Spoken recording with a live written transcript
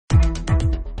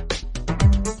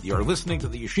You're listening to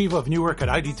the Yeshiva of Newark at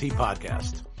IDT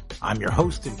podcast. I'm your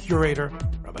host and curator,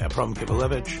 Rabbi Abram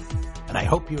Kibalevich, and I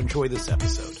hope you enjoy this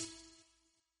episode.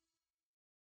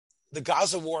 The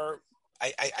Gaza war,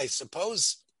 I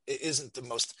suppose, isn't the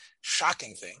most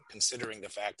shocking thing, considering the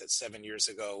fact that 7 years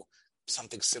ago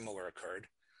something similar occurred.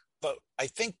 But I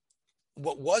think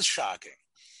what was shocking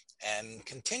and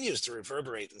continues to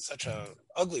reverberate in such an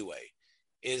ugly way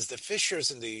is the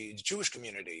fissures in the Jewish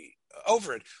community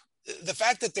over it. The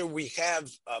fact that we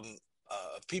have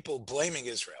people blaming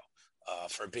Israel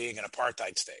for being an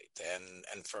apartheid state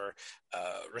and for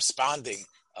responding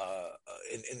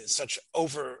in such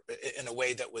in a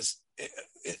way that was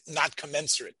not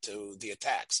commensurate to the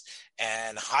attacks,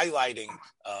 and highlighting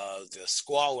the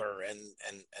squalor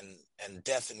and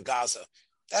death in Gaza.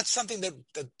 That's something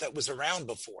that was around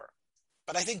before.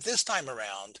 But I think this time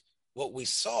around, what we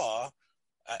saw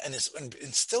and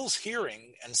still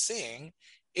hearing and seeing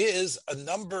is a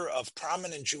number of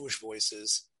prominent Jewish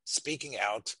voices speaking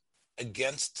out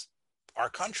against our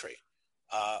country.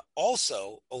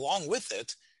 Also, along with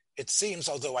it, it seems,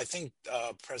 although I think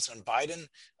President Biden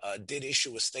did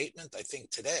issue a statement, I think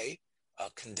today,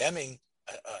 condemning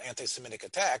anti-Semitic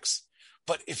attacks.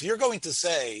 But if you're going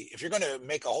to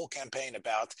make a whole campaign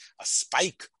about a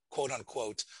spike, quote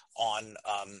unquote, on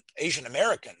Asian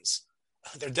Americans,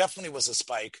 there definitely was a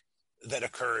spike that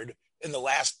occurred in the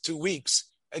last 2 weeks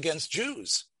against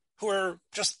Jews who are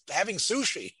just having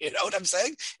sushi, you know what I'm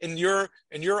saying? In your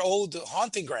old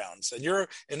haunting grounds, and you're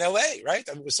in LA, right?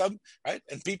 There was right?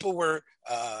 And people were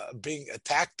being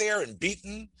attacked there and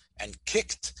beaten and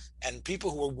kicked, and people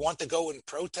who want to go and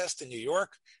protest in New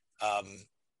York.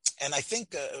 And I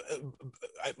think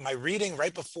my reading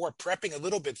right before prepping a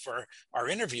little bit for our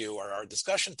interview or our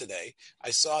discussion today,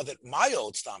 I saw that my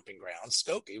old stomping ground,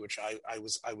 Skokie, which I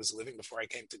was living before I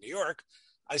came to New York,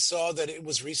 I saw that it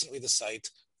was recently the site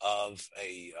of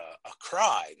a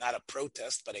cry, not a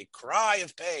protest, but a cry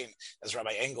of pain, as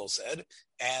Rabbi Engel said.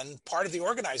 And part of the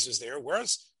organizers there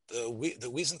was the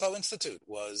Wiesenthal Institute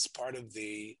was part of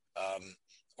the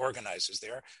organizers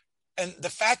there. And the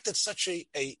fact that such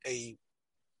a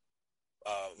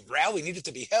rally needed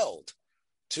to be held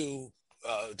to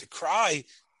decry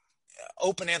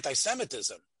open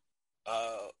anti-Semitism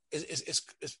is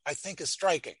I think is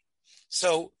striking.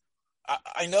 So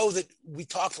I know that we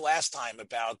talked last time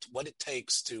about what it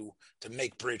takes to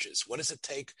make bridges. What does it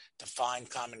take to find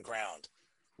common ground?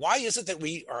 Why is it that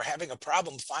we are having a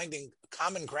problem finding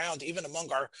common ground even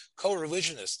among our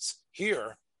co-religionists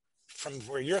here, from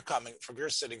where you're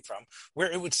sitting from,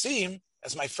 where it would seem,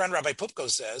 as my friend Rabbi Pupko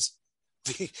says,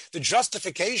 the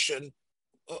justification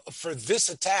for this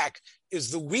attack is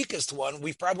the weakest one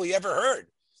we've probably ever heard.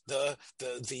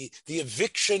 The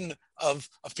eviction of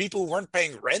people who weren't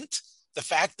paying rent, the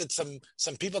fact that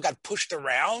some people got pushed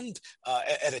around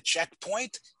at a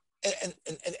checkpoint, and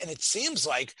it seems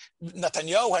like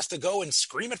Netanyahu has to go and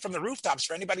scream it from the rooftops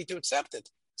for anybody to accept it.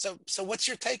 So what's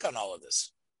your take on all of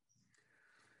this?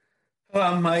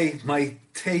 My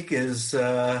take is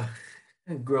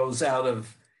grows out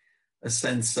of a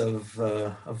sense of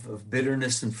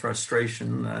bitterness and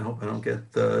frustration. I hope I don't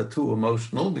get too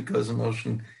emotional, because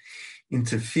emotion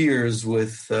interferes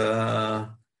with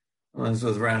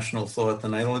rational thought.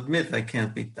 And I'll admit I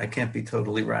can't be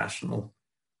totally rational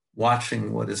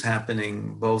watching what is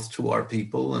happening both to our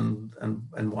people and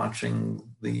watching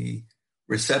the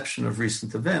reception of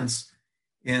recent events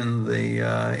in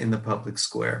the public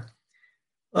square.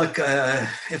 Look,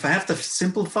 if I have to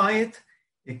simplify it,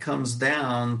 it comes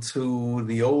down to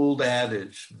the old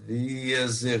adage, wie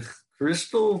sich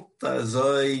Christel,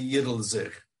 so jidl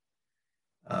sich.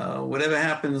 Whatever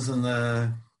happens in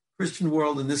the Christian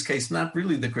world, in this case, not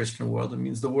really the Christian world, it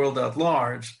means the world at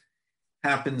large,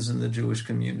 happens in the Jewish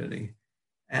community.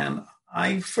 And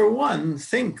I, for one,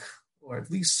 think, or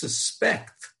at least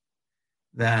suspect,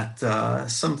 that a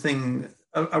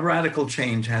radical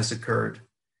change has occurred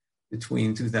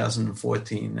between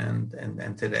 2014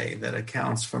 and today that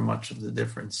accounts for much of the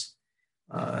difference.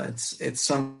 It's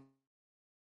some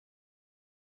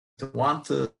to want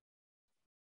to,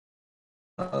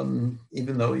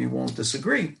 even though you won't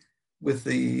disagree with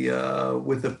the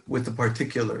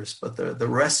particulars, but the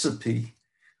recipe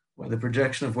or the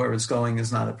projection of where it's going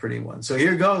is not a pretty one. So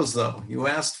here goes, though. You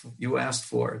asked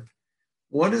for it.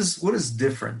 What is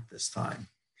different this time?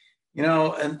 You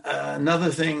know,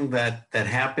 another thing that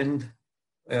happened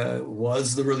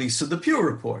was the release of the Pew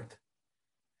Report.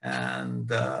 And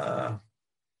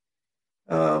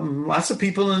lots of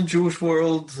people in the Jewish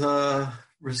world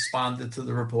responded to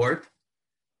the report.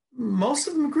 Most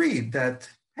of them agreed that,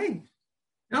 hey,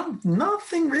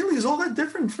 Nothing really is all that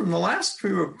different from the last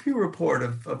Pew report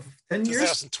of 10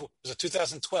 years. It was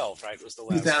 2012, right? It was the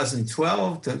last.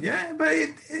 2012, but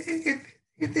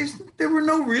there were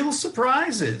no real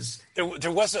surprises.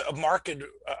 There was a market,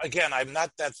 again, I'm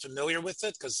not that familiar with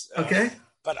it, Okay.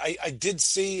 But I did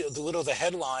see the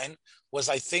headline was,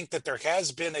 I think that there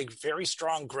has been a very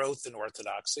strong growth in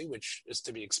Orthodoxy, which is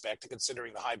to be expected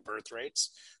considering the high birth rates.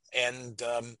 And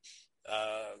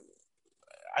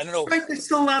I don't know. Right, they're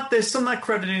still not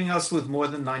crediting us with more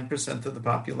than 9% of the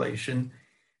population.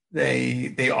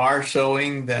 They are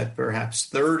showing that perhaps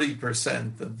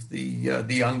 30% of the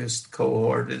youngest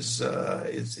cohort is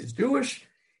Jewish.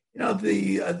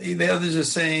 The others are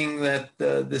saying that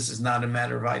this is not a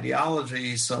matter of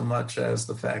ideology so much as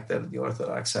the fact that the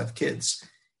Orthodox have kids,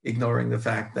 ignoring the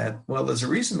fact that, well, there's a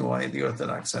reason why the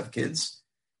Orthodox have kids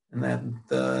and that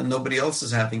nobody else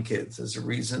is having kids. There's a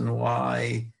reason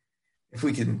why, if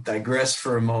we can digress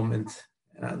for a moment,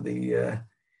 the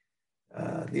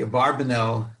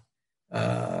Abarbanel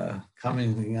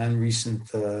commenting on recent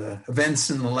events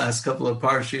in the last couple of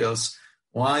parshios,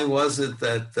 why was it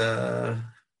that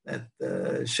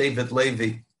Shevet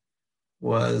Levi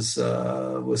was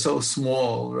so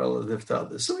small relative to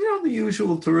others? So the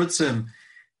usual terutzim,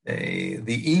 the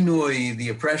inui, the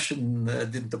oppression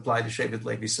didn't apply to Shevet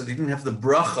Levi, so they didn't have the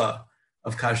bracha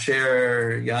of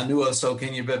kasher yanua so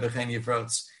ken yibbechen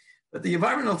yifrotz. But the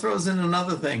Abarbanel throws in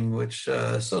another thing, which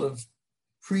sort of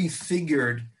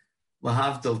prefigured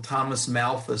Lahavdil Thomas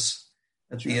Malthus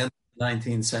at the end of the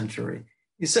 19th century.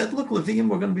 He said, look, Levium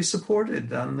were going to be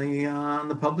supported on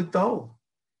the public dole.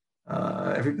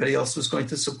 Everybody else was going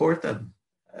to support them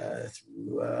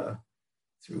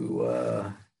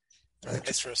through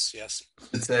yes,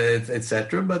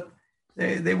 etc. But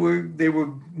they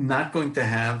were not going to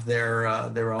have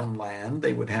their own land.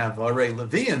 They would have Arei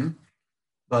Levium,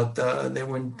 but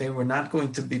they were not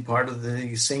going to be part of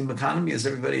the same economy as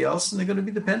everybody else, and they're going to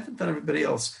be dependent on everybody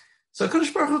else. So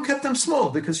Kadosh Baruch Hu kept them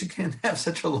small because you can't have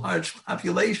such a large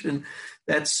population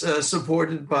that's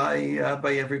supported by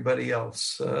everybody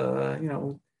else.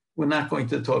 We're not going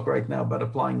to talk right now about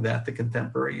applying that to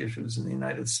contemporary issues in the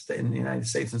United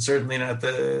States, and certainly not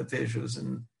the issues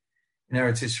in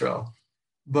Eretz Yisrael.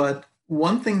 But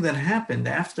one thing that happened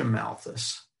after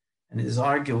Malthus, and is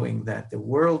arguing that the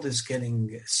world is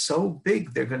getting so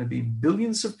big, there are going to be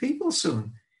billions of people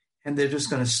soon, and they're just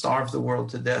going to starve the world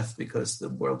to death because the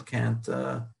world can't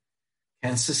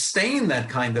sustain that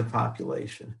kind of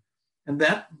population. And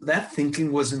that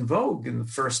thinking was in vogue in the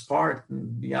first part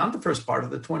and beyond the first part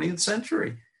of the 20th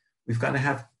century. We've got to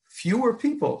have fewer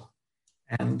people.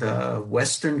 And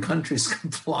Western countries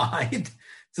complied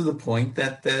to the point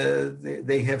that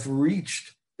they have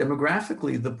reached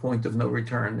demographically the point of no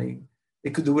return. They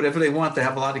could do whatever they want. They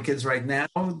have a lot of kids right now.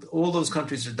 All those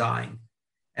countries are dying.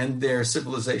 And their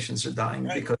civilizations are dying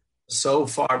because so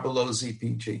far below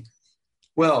ZPG.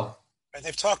 Well, and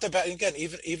they've talked about, again,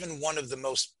 even one of the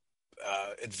most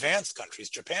advanced countries,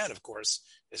 Japan, of course,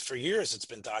 is for years it's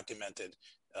been documented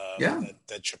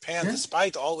that Japan,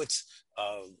 despite all its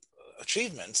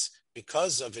achievements,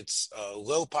 because of its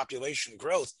low population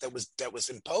growth that was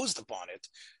imposed upon it,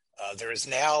 there's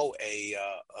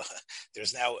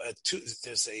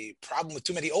a problem with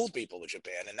too many old people in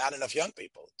Japan and not enough young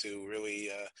people to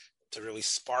really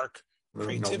spark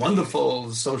creativity.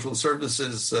 Wonderful social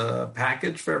services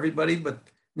package for everybody, but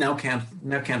now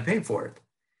can't pay for it.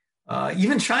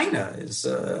 Even China is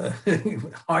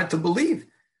hard to believe,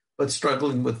 but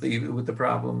struggling with the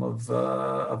problem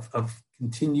of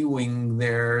continuing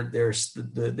their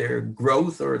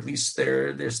growth, or at least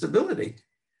their stability.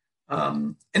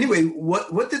 Anyway,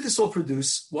 what did this all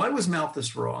produce? Why was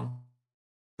Malthus wrong?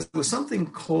 There was something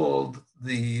called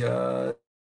I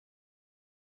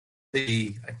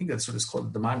think that's what it's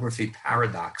called, the demography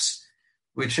paradox,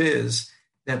 which is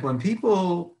that when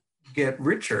people get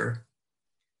richer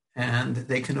and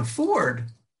they can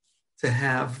afford to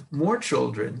have more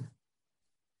children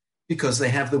because they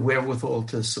have the wherewithal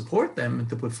to support them and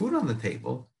to put food on the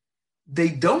table, they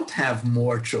don't have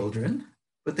more children,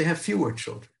 but they have fewer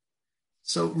children.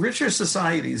 So richer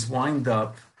societies wind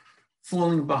up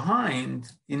falling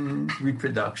behind in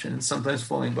reproduction, and sometimes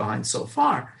falling behind so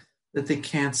far that they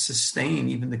can't sustain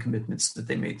even the commitments that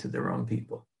they made to their own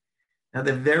people. Now,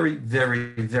 there are very,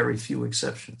 very, very few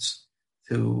exceptions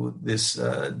to this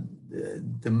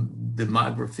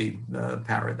demography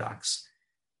paradox.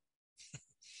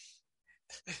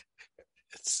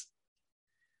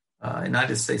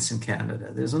 United States and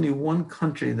Canada. There's only one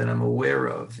country that I'm aware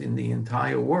of in the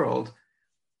entire world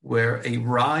where a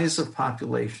rise of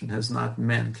population has not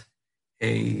meant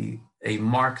a a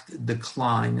marked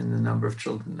decline in the number of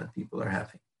children that people are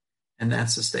having. And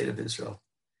that's the state of Israel.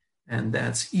 And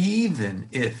that's even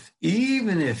if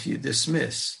you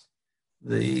dismiss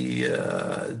the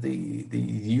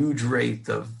huge rate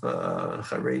of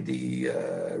Haredi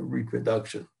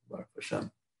reproduction, Baruch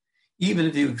Hashem. Even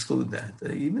if you exclude that,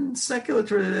 even secular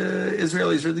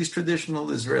Israelis, or at least traditional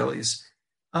Israelis,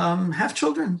 have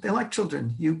children. They like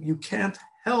children. You can't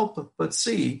help but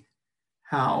see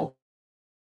how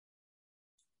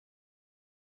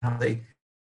they,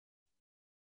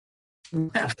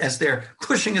 as they're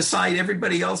pushing aside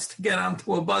everybody else to get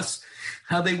onto a bus,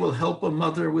 how they will help a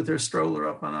mother with her stroller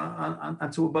up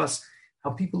onto a bus,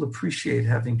 how people appreciate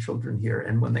having children here.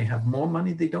 And when they have more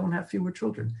money, they don't have fewer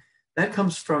children. That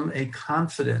comes from a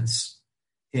confidence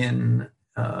in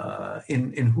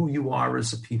who you are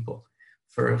as a people.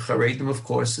 For Haredim, of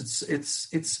course, it's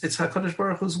Hakadosh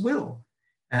Baruch Hu's will,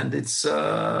 and it's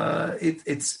the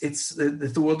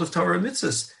world of Torah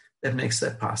mitzvahs that makes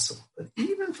that possible. But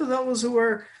even for those who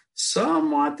are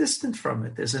somewhat distant from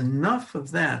it, there's enough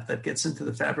of that gets into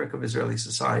the fabric of Israeli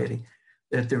society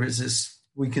that there is this: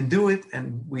 we can do it,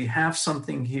 and we have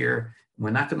something here.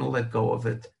 We're not going to let go of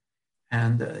it.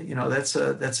 And that's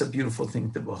a beautiful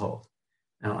thing to behold.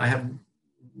 Now, I have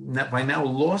by now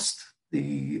lost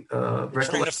the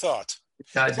train of thought.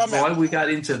 Why we got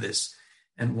into this,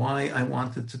 and why I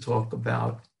wanted to talk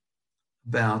about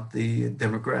the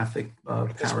demographic.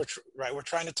 We're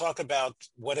trying to talk about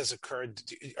what has occurred.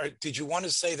 Did you want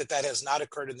to say that has not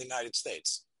occurred in the United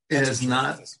States? It has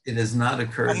not. It has not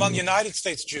occurred among United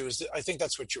States Jews. I think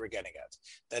that's what you were getting at.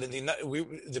 That in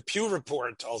the Pew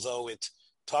report, although it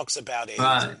talks about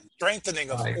a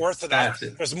strengthening of Orthodox.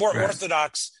 There's more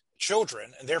Orthodox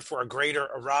children, and therefore a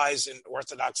rise in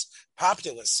Orthodox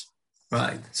populace.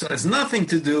 Right. So it's nothing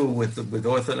to do with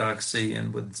Orthodoxy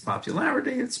and with its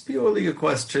popularity. It's purely a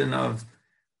question of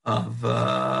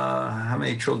how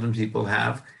many children people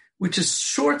have, which is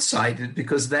short-sighted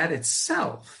because that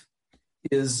itself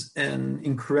is an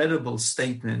incredible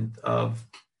statement of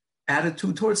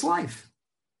attitude towards life.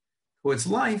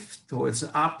 Towards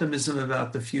optimism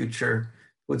about the future,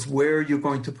 towards where you're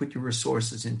going to put your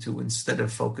resources into instead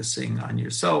of focusing on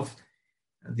yourself.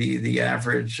 The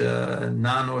average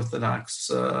non-Orthodox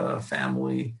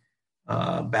family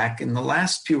back in the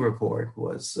last Pew report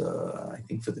was, I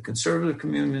think for the conservative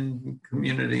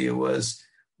community, it was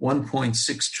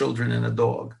 1.6 children and a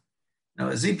dog.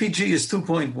 Now, ZPG is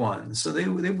 2.1, so they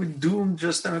were doomed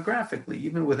just demographically,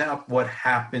 even without what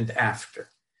happened after.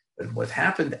 But what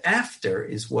happened after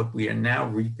is what we are now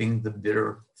reaping the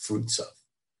bitter fruits of.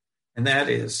 And that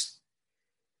is,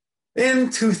 in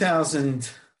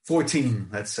 2014,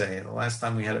 let's say, the last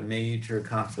time we had a major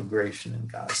conflagration in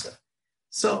Gaza.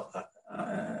 So,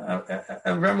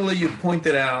 Remele, you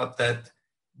pointed out that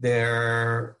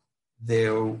there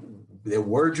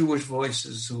were Jewish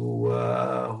voices who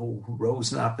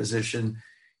rose in opposition.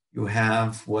 You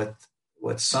have what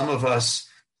some of us,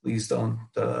 please don't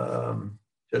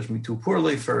judge me too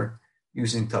poorly for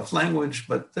using tough language,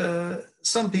 but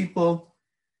some people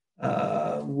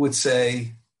would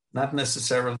say, not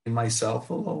necessarily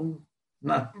myself, although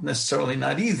not necessarily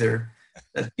not either,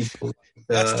 that people...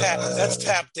 that's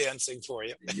tap dancing for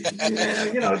you.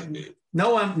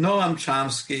 Noam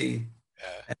Chomsky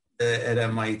at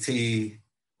MIT,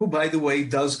 who, by the way,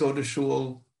 does go to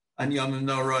shul on Yomim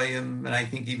Noraim, and I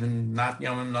think even not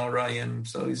Yomim Noraim,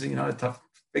 so he's a tough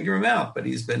figure him out, but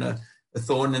he's been a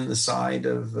thorn in the side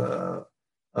of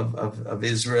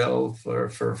Israel for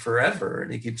forever,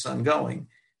 and he keeps on going.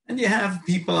 And you have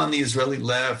people on the Israeli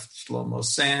left, Shlomo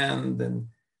Sand, and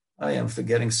I am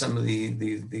forgetting some of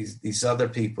these other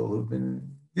people who've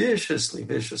been viciously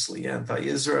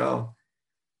anti-Israel,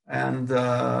 and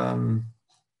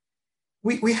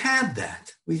we had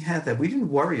that. We didn't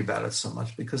worry about it so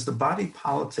much because the body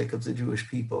politic of the Jewish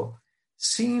people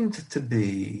seemed to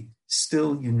be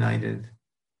still united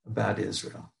about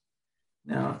Israel.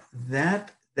 Now,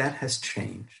 that has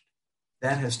changed.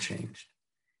 That has changed.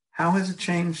 How has it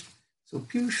changed? So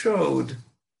Pew showed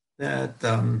that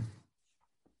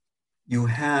you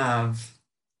have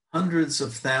hundreds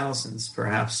of thousands,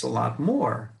 perhaps a lot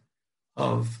more,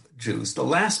 of Jews. The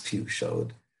last Pew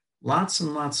showed lots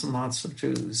and lots and lots of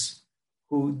Jews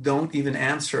who don't even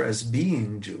answer as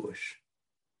being Jewish.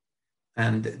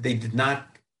 And they did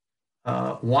not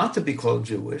want to be called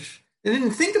Jewish. They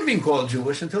didn't think of being called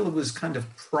Jewish until it was kind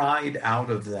of pried out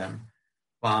of them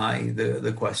by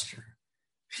the questioner.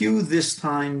 Pew this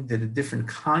time did a different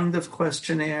kind of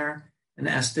questionnaire and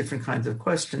asked different kinds of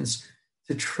questions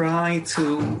to try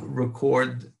to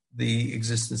record the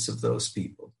existence of those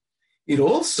people. It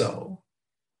also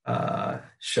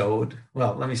showed,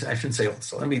 well, I shouldn't say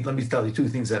also, let me tell you two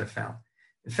things that it found.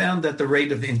 It found that the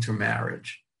rate of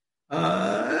intermarriage,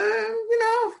 not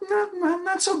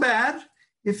so bad.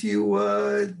 If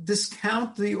you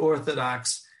discount the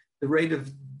Orthodox, the rate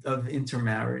of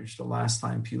intermarriage, the last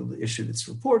time Pew issued its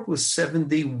report, was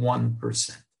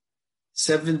 71%.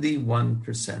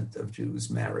 71% of Jews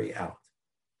marry out.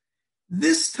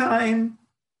 This time,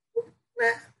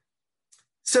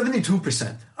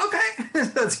 72%. Okay,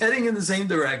 that's heading in the same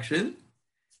direction,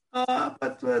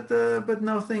 but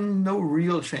nothing, no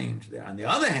real change there. On the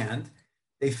other hand,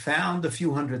 they found a few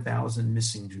 100,000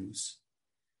 missing Jews.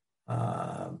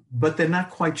 But they're not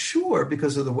quite sure,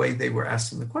 because of the way they were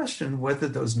asking the question, whether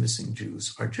those missing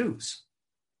Jews are Jews.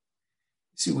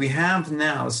 See, we have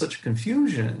now such a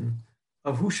confusion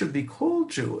of who should be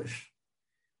called Jewish,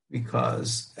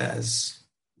 because, as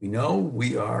we know,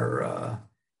 we are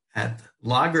at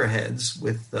loggerheads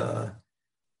with the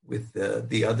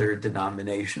other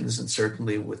denominations, and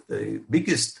certainly with the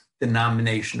biggest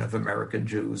denomination of American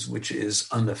Jews, which is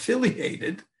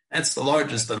unaffiliated. That's the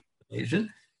largest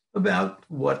denomination, about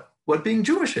what being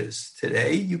Jewish is.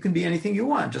 Today, you can be anything you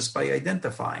want just by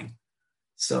identifying.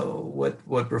 So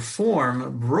what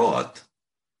Reform brought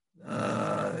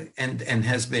and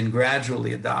has been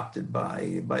gradually adopted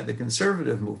by the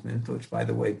conservative movement, which, by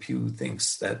the way, Pew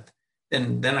thinks that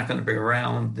then they're not going to be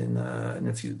around in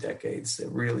a few decades. They're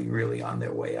really, really on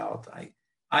their way out.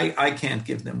 I can't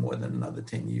give them more than another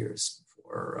 10 years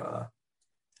before.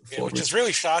 Which is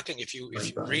really shocking. If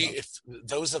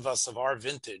those of us of our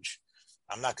vintage,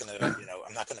 I'm not going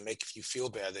to make you feel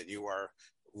bad that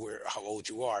how old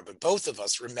you are, but both of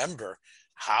us remember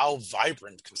how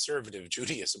vibrant conservative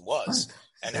Judaism was.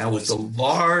 And that was the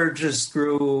largest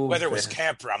group. Whether it was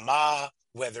Camp Ramah,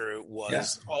 whether it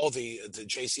was all the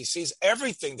JCCs,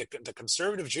 everything, the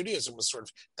conservative Judaism was sort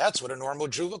of, that's what a normal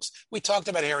Jew looks. We talked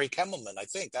about Harry Kemmelman. I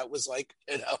think that was like,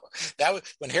 that was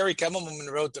when Harry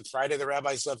Kemmelman wrote the Friday the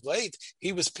Rabbis Left Late,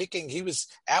 he was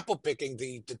apple picking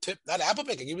the tip, not apple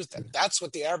picking. That's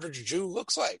what the average Jew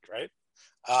looks like. Right.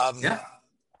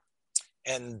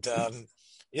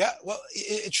 Well,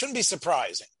 it shouldn't be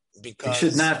surprising, because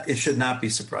it should not be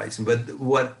surprising. But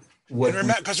what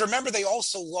because remember, they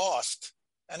also lost.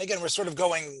 And again, we're sort of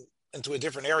going into a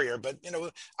different area, but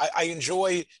I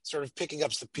enjoy sort of picking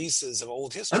up the pieces of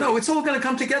old history. Oh no, it's all going to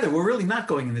come together. We're really not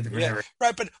going in a different area,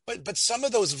 right? But some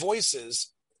of those voices,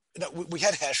 we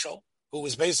had Heschel, who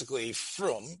was basically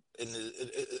Frum,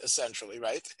 essentially,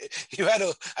 right? You had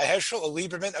a Heschel, a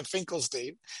Lieberman, a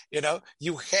Finkelstein.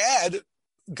 You had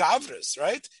Gavras,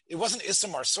 right? It wasn't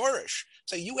Isamar Sorish.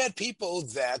 So you had people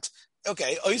that,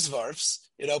 Oisvarfs,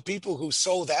 people who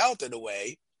sold out in a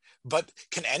way. But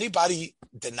can anybody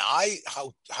deny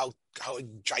how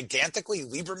gigantically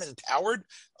Lieberman towered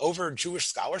over Jewish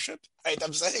scholarship? Right?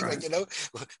 I'm saying, right.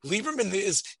 Lieberman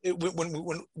is,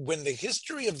 when the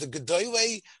history of the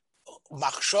Gedolei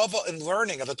Machshava and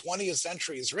learning of the 20th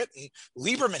century is written,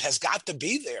 Lieberman has got to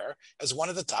be there as one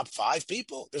of the top 5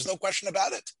 people. There's no question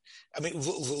about it. I mean,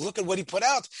 look at what he put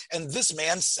out. And this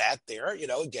man sat there,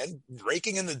 again,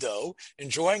 raking in the dough,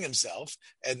 enjoying himself,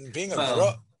 and being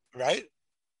right?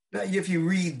 If you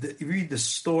read the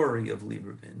story of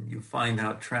Lieberman, you find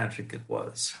how tragic it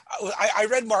was. I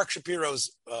read Mark Shapiro's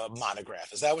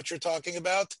monograph. Is that what you're talking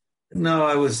about? No,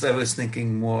 I was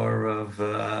thinking more of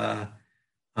Rabbi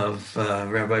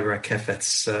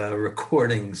Rakefet's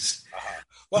recordings.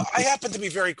 Well, I happen to be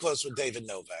very close with David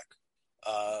Novak,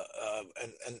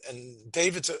 and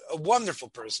David's a wonderful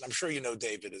person. I'm sure you know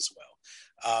David as well.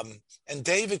 And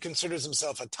David considers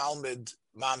himself a Talmud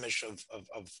Mamish of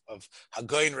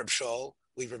Hagoyin Reb Shol,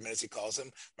 Lieberman as he calls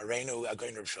him, Moreno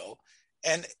Hagoyin Reb Shol,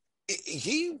 and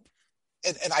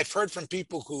and I've heard from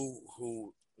people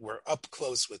who were up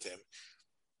close with him.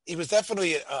 He was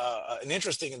definitely an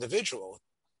interesting individual,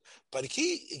 but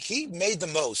he made the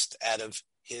most out of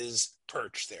his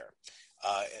perch there.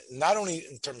 Not only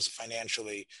in terms of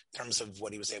financially, in terms of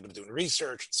what he was able to do in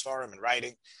research, and svarim, and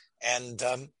writing. And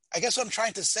I guess what I'm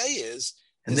trying to say is...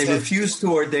 And they refused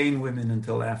to ordain women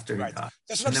until after he died.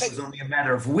 That's what I'm saying. It was only a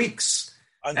matter of weeks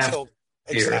until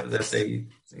that they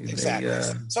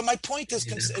so my point is,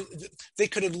 they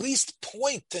could at least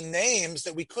point to names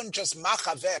that we couldn't just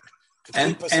machavek.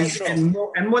 And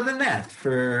more than that,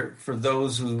 for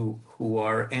those who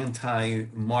are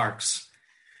anti-Marx,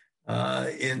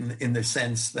 in the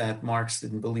sense that Marx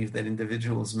didn't believe that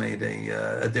individuals made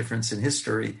a difference in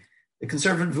history, the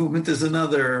conservative movement is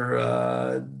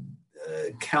another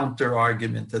counter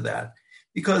argument to that,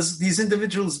 because these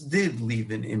individuals did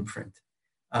leave an imprint.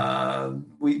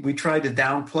 We try to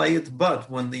downplay it, but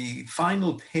when the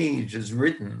final page is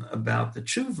written about the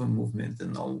tshuva movement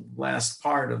in the last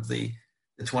part of the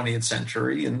 20th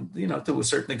century, and to a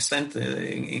certain extent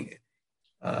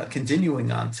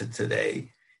continuing on to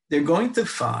today, they're going to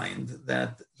find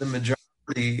that the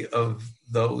majority of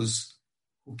those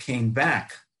who came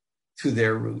back to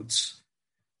their roots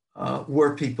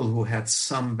were people who had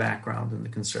some background in the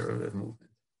conservative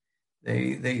movement.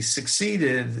 They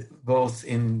succeeded both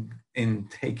in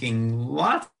taking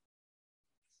lots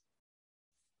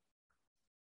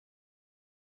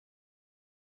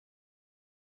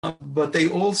but they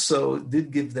also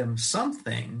did give them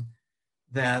something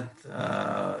that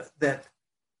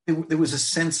there was a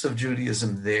sense of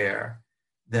Judaism there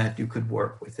that you could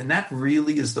work with. And that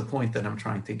really is the point that I'm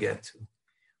trying to get to.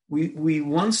 We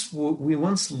once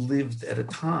lived at a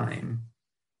time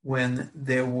when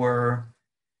there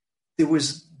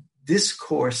was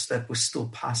discourse that was still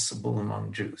possible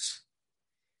among Jews.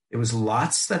 There was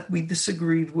lots that we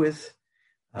disagreed with.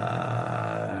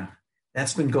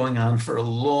 That's been going on for a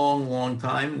long, long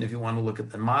time. And if you want to look at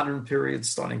the modern period,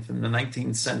 starting from the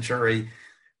 19th century,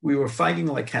 we were fighting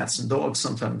like cats and dogs,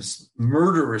 sometimes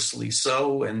murderously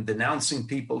so, and denouncing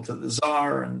people to the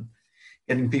Tsar and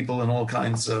getting people in all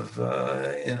kinds of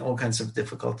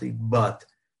difficulty. But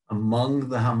among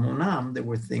the Hamonam, there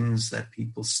were things that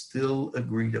people still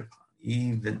agreed upon.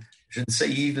 Even, I shouldn't say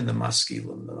even the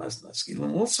Maskilim. The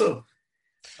Maskilim also,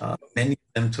 many of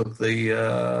them took the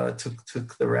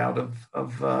route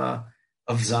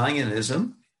of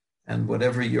Zionism, and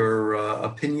whatever your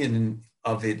opinion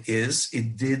of it is,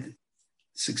 it did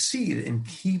succeed in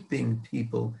keeping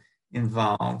people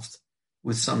involved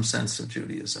with some sense of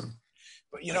Judaism.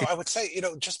 But I would say,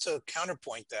 just to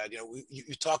counterpoint that,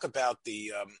 you talk about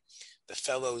the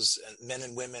fellows, men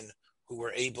and women who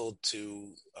were able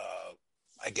to,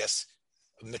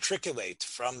 matriculate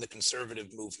from the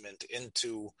conservative movement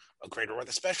into a greater world,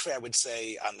 especially, I would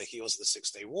say, on the heels of the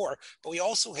Six-Day War. But we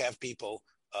also have people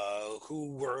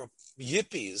who were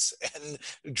yippies and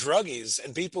druggies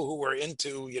and people who were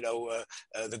into,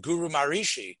 the Guru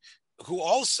Maharishi, who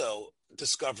also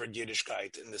discovered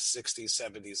Yiddishkeit in the 60s,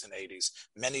 70s, and 80s.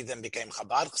 Many of them became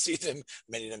Chabad Chassidim.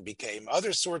 Many of them became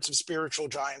other sorts of spiritual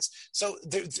giants. So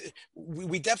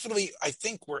we definitely, I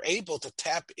think, were able to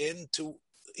tap into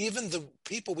even the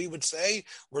people we would say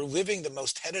were living the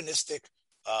most hedonistic,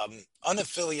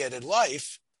 unaffiliated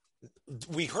life.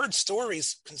 We heard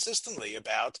stories consistently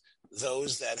about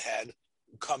those that had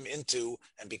come into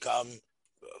and become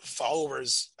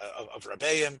followers of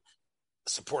Rabbeim,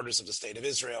 supporters of the State of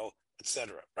Israel,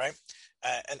 etc. Right?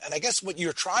 And I guess what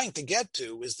you're trying to get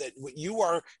to is that what you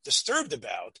are disturbed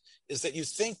about is that you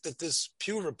think that this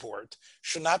Pew report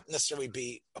should not necessarily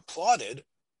be applauded,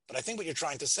 but I think what you're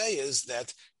trying to say is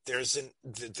that there's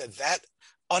that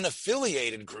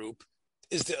unaffiliated group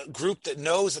is the group that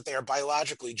knows that they are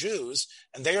biologically Jews,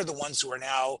 and they are the ones who are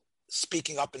now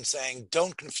speaking up and saying,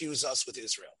 "Don't confuse us with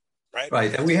Israel." Right?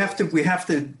 Right, and we have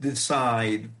to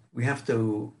decide. We have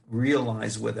to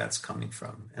realize where that's coming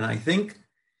from, and I think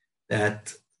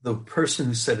that the person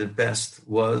who said it best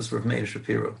was Rav Meir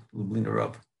Shapiro, Lubliner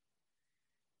Rav.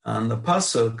 On the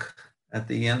pasuk at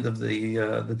the end of the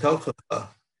Tochacha,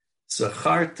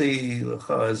 Zacharti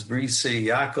lecha es brisi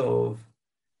Yaakov,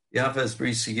 Yafes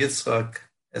brisi Yitzchak,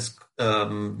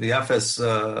 Yafes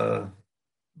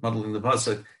modeling the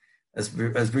pasuk as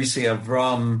brisi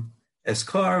Avram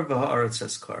Eskar v'haaretz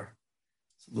Eskar.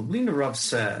 So Lubliner Rav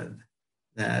said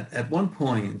that at one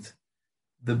point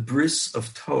the bris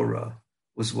of Torah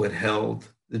was what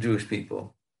held the Jewish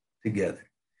people together.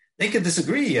 They could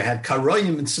disagree. You had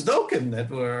Karoyim and Sadokim that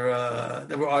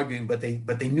were arguing, but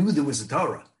they knew there was a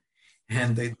Torah,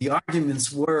 and the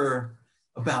arguments were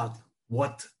about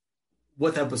what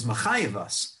that was machayev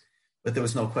us. But there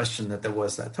was no question that there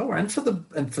was that Torah. And for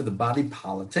the body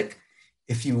politic,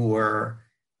 if you were,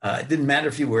 it didn't matter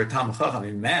if you were a Talmid Chacham.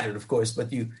 It mattered, of course,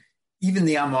 but even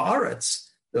the Am Haaretz,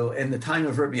 though, in the time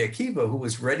of Rabbi Akiva, who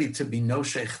was ready to be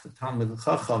noshech the Talmid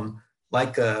Chacham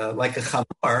like a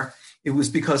chamor, it was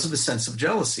because of a sense of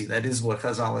jealousy. That is what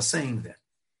Chazal is saying there.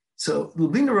 So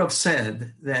Lubliner Rav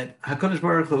said that HaKadosh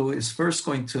Baruch Hu is first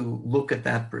going to look at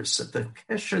that bris, at the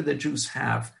kesher that Jews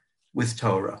have with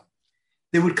Torah.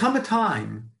 There would come a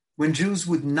time when Jews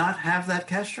would not have that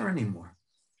kesher anymore.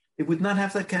 They would not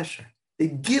have that kesher.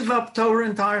 They'd give up Torah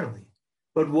entirely.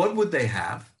 But what would they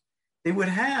have? They would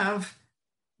have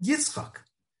Yitzchak.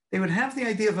 They would have the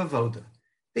idea of avoda.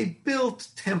 They built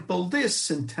temple this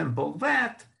and temple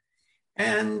that.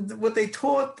 And what they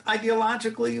taught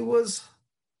ideologically was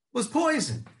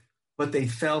poison. But they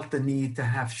felt the need to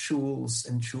have shuls,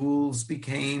 and shuls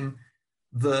became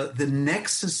the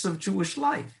nexus of Jewish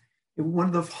life. One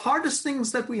of the hardest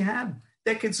things that we had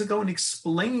decades ago in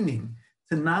explaining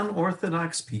to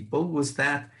non-Orthodox people was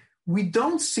that we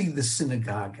don't see the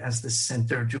synagogue as the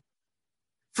center of Jewish.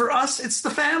 For us, it's the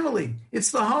family,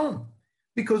 it's the home,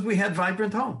 because we had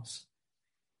vibrant homes.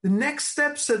 The next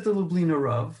step, said the Lubliner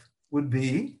Rav, would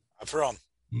be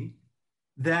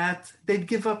that they'd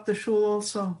give up the shul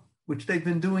also, which they've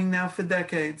been doing now for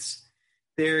decades.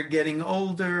 They're getting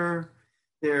older.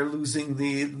 They're losing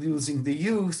the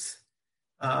youth.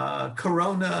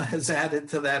 Corona has added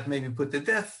to that, maybe put the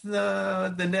death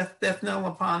knell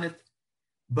upon it.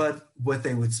 But what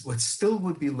still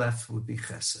would be left would be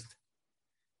chesed.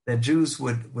 That Jews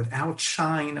would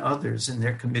outshine others in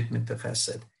their commitment to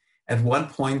chesed. At one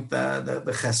point, the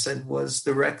chesed was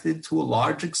directed to a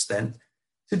large extent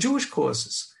to Jewish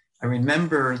causes. I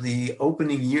remember the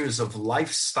opening years of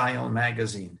Lifestyle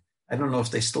magazine. I don't know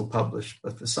if they still publish,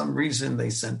 but for some reason they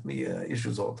sent me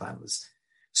issues all the time. It was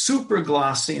super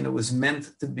glossy, and it was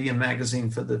meant to be a magazine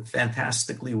for the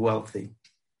fantastically wealthy,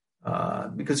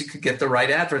 because you could get the right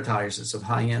advertisers of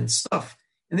high-end stuff.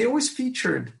 And they always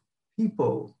featured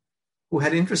people who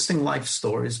had interesting life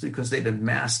stories because they'd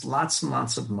amassed lots and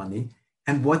lots of money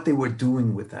and what they were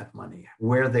doing with that money,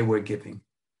 where they were giving.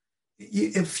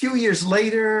 A few years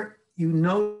later,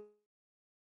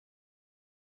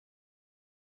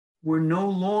 were no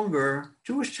longer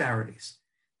Jewish charities.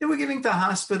 They were giving to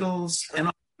hospitals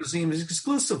and museums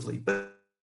exclusively, but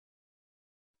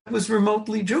it was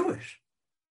remotely Jewish,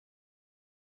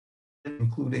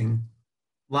 including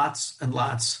lots and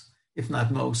lots, if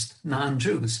not most,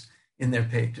 non-Jews in their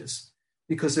pages,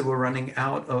 because they were running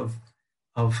out of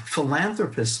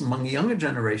philanthropists among a younger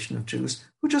generation of Jews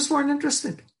who just weren't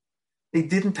interested. They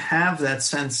didn't have that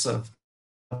sense of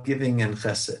giving and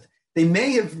chesed. They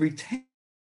may have retained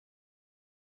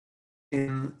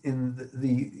in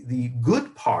the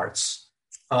good parts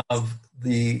of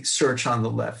the search on the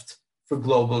left for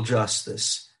global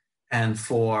justice and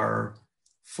for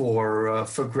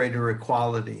greater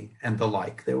equality and the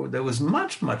like. There was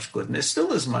much good, and there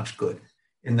still is much good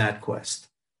in that quest.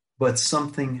 But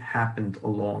something happened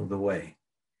along the way.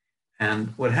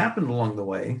 And what happened along the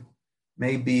way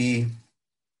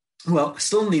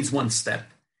still needs one step.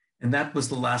 And that was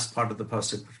the last part of the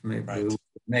pasuk.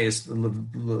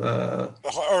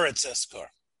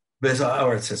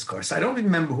 So I don't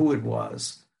remember who it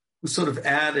was who sort of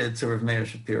added to Rav Meir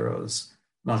Shapiro's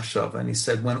machshava, and he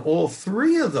said when all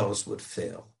three of those would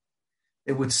fail,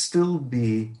 it would still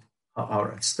be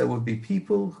haaretz. There would be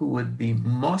people who would be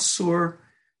masur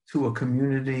to a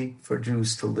community for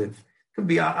Jews to live. It could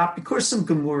be apikurim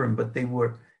gemurim, but they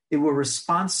were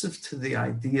responsive to the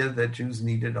idea that Jews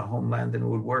needed a homeland and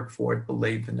would work for it,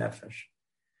 b'leiv v'nefesh.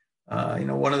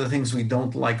 One of the things we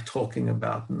don't like talking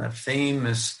about in that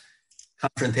famous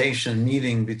confrontation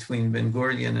meeting between Ben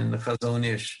Gurion and the Chazon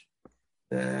Ish,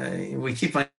 we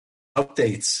keep on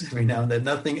updates every now and then,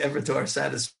 nothing ever to our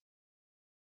satisfaction.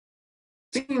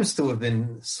 Seems to have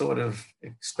been sort of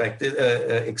accepted,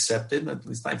 at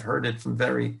least I've heard it from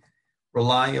very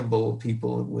reliable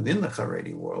people within the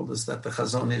Haredi world, is that the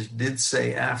Chazon Ish did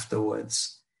say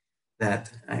afterwards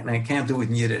that, and I can't do it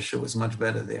in Yiddish, it was much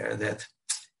better there, that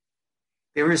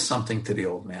there is something to the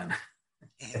old man.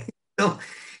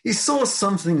 He saw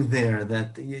something there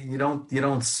that you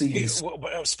don't see.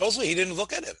 Supposedly he didn't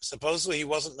look at him. Supposedly he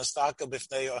wasn't mistaka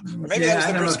b'fnei, or maybe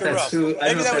yeah, that was the Brisker Rav.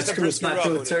 Maybe that was the Brisker Rav.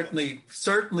 It's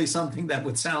certainly something that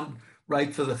would sound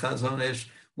right for the Chazon Ish,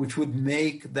 which would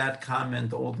make that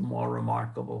comment all the more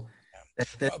remarkable.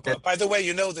 By the way,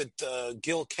 you know that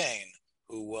Gil Kane,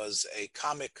 who was a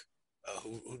comic,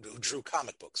 who drew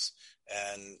comic books,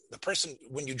 and the person,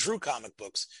 when you drew comic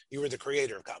books, you were the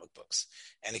creator of comic books,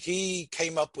 and he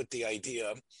came up with the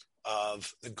idea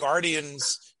of the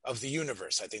Guardians of the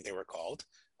Universe, I think they were called.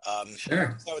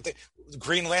 Sure. So the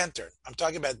Green Lantern. I'm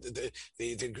talking about the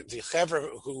chevra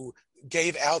who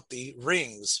gave out the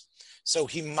rings. So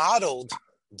he modeled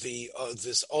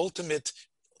this ultimate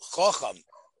chacham,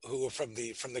 who from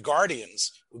the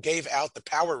Guardians, who gave out the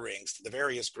power rings to the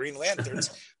various Green Lanterns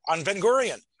on Ben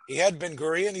Gurion. He had Ben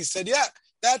Gurion. He said, "Yeah,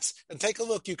 and take a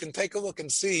look. You can take a look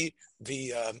and see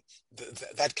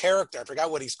that character. I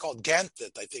forgot what he's called.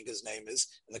 Gantit, I think his name is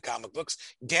in the comic books.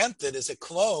 Gantit is a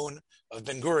clone of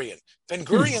Ben Gurion. Ben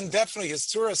Gurion definitely his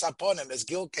tzuras upon him, as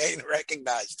Gil Kane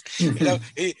recognized. He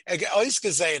he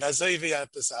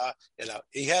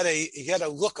had a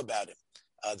look about him."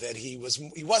 That he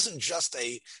wasn't just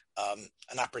an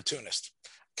opportunist.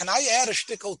 Can I add a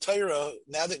shtickle Torah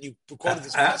now that you quoted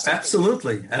this passage?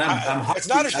 Absolutely, and I'm hardly, it's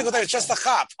not a shtickle Torah; it's just a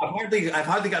chap. I've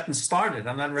hardly gotten started.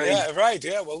 I'm not ready. Yeah, right.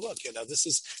 Yeah. Well, look,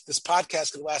 this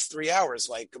podcast could last 3 hours.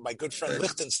 Like my good friend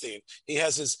Lichtenstein, he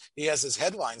has his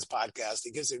headlines podcast.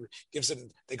 He gives him.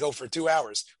 They go for 2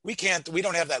 hours. We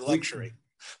don't have that luxury.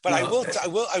 But no,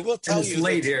 I will tell you. It's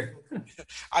late here.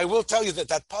 I will tell you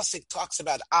that pasuk talks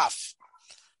about af,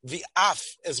 the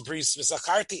af as bris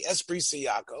v'zacharti es brisi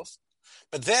Yaakov,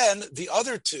 but then the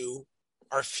other two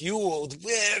are fueled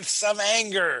with some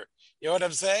anger. You know what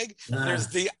I'm saying? There's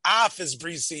the af as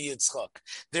brisi Yitzchok.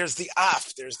 There's the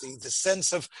af. There's the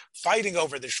sense of fighting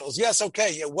over the shuls. Yes,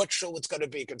 okay. Yeah, what shul it's going to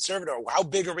be? Conservative. How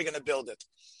big are we going to build it?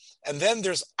 And then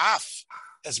there's af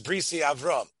as brisi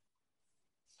Avram.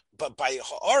 But by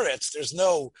haaretz, there's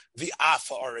no the af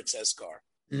haaretz eskar.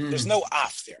 There's no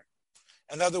af there.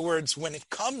 In other words, when it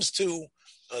comes to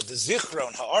the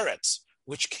zichron haaretz,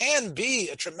 which can be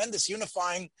a tremendous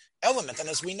unifying element, and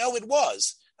as we know, it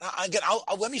was. Again,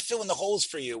 let me fill in the holes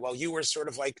for you while you were sort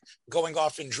of like going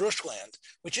off in Drushland,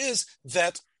 which is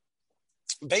that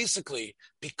basically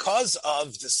because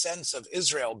of the sense of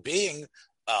Israel being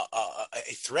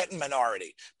a threatened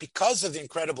minority, because of the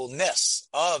incredibleness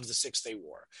of the 6-Day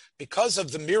War, because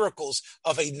of the miracles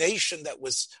of a nation that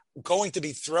was going to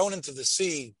be thrown into the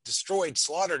sea, destroyed,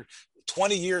 slaughtered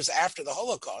 20 years after the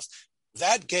Holocaust,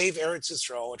 that gave Eretz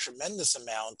Yisrael a tremendous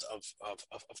amount of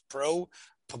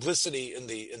publicity in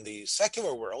the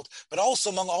secular world, but also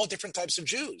among all different types of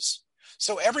Jews.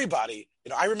 So everybody,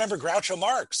 I remember Groucho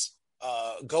Marx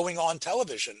going on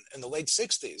television in the late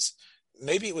 60s.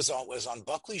 Maybe it was on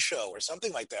Buckley's show or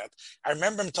something like that. I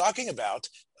remember him talking about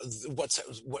what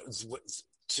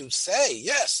to say.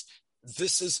 Yes,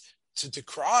 this is to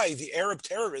decry the Arab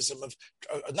terrorism of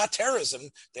not terrorism.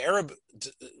 The Arab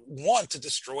want to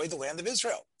destroy the land of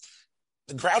Israel.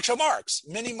 The Groucho Marx,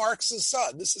 Mini Marx's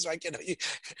son. This is like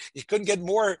you couldn't get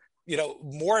more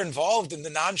involved in the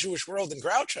non-Jewish world than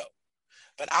Groucho.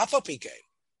 But Apopike,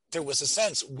 there was a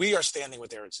sense we are standing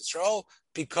with Eretz Yisrael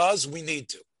because we need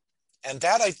to. And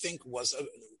that, I think, was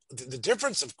the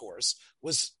difference, of course,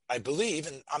 was, I believe,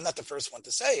 and I'm not the first one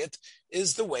to say it,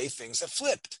 is the way things have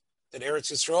flipped. That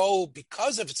Eretz Yisrael,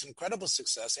 because of its incredible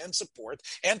success and support,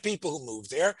 and people who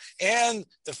moved there, and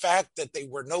the fact that they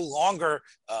were no longer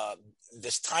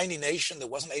this tiny nation that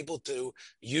wasn't able to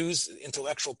use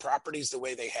intellectual properties the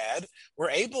way they had, were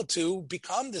able to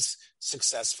become this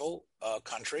successful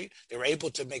country. They were able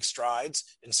to make strides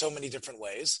in so many different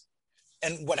ways.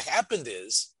 And what happened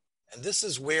is, and this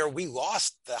is where we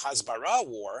lost the Hasbara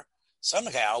war,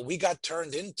 somehow we got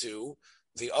turned into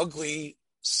the ugly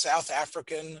South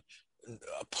African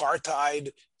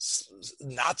apartheid,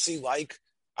 Nazi-like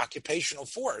occupational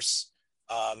force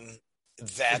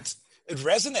that it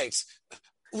resonates.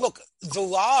 Look, the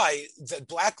lie that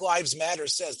Black Lives Matter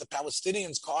says the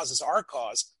Palestinians' cause is our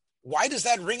cause, why does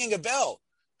that ringing a bell?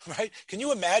 Right? Can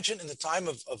you imagine in the time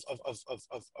of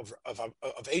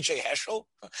H.A. Heschel,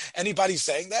 anybody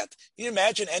saying that? Can you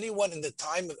imagine anyone in the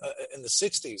time in the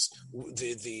 60s,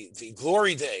 the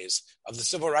glory days of the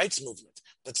civil rights movement,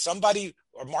 that somebody,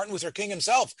 or Martin Luther King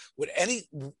himself, would any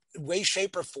way,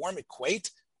 shape, or form equate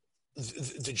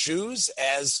the Jews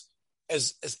as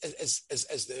the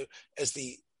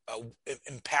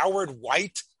empowered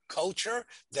white culture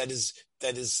that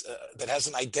has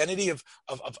an identity of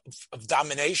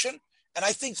domination? And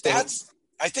I think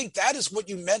that is what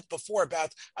you meant before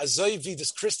about Azoy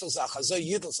Vidas Kristalzach, Azoy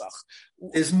Yidelzach.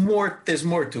 There's more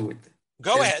to it.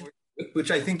 Go ahead. Which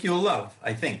I think you'll love,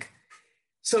 I think.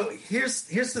 So here's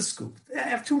the scoop. I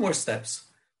have two more steps.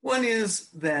 One is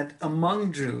that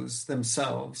among Jews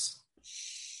themselves,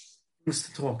 things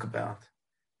to talk about.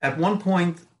 At one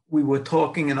point, we were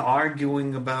talking and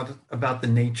arguing about the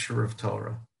nature of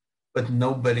Torah, but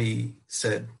nobody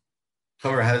said,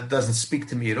 Torah doesn't speak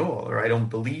to me at all, or I don't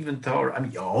believe in Torah. I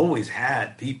mean, you always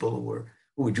had people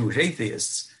who were Jewish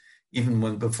atheists,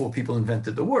 even before people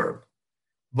invented the word.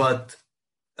 But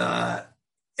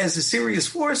as a serious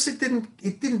force, it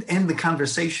didn't end the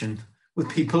conversation with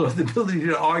people, or the ability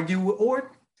to argue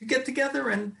or to get together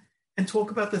and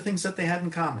talk about the things that they had in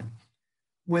common.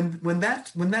 When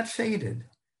that faded,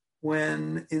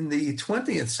 when in the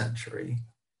 20th century,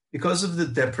 because of the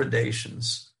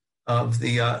depredations of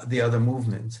the other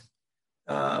movement,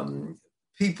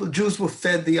 Jews were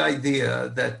fed the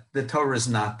idea that the Torah is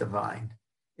not divine.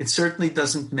 It certainly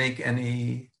doesn't make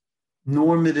any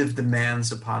normative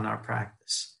demands upon our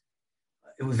practice.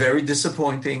 It was very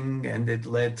disappointing, and it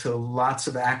led to lots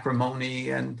of acrimony,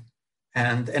 and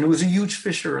it was a huge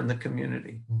fissure in the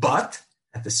community. But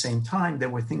at the same time, there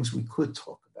were things we could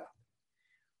talk about.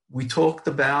 We talked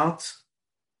about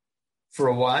For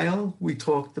a while, we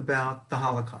talked about the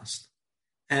Holocaust.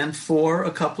 And for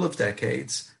a couple of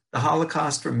decades, the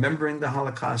Holocaust, remembering the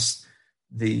Holocaust,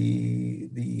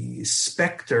 the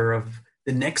specter of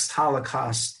the next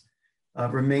Holocaust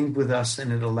remained with us,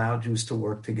 and it allowed Jews to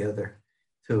work together,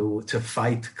 to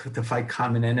fight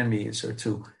common enemies, or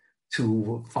to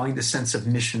find a sense of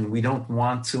mission. We don't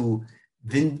want to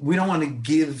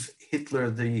give Hitler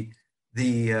the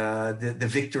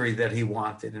victory that he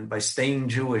wanted, and by staying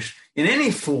Jewish in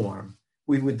any form,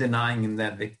 we were denying him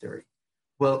that victory.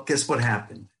 Well, guess what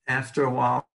happened? After a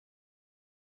while,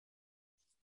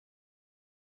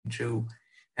 Jew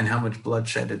and how much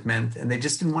bloodshed it meant, and they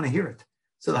just didn't want to hear it.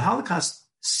 So the Holocaust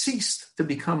ceased to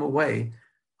become a way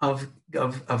of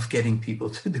getting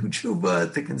people to do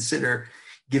tshuva, to consider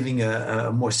giving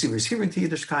a more serious hearing to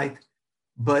Yiddishkeit,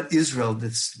 but Israel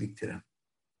did speak to them.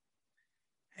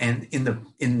 And in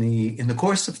the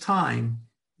course of time,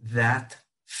 that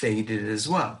faded as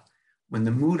well. When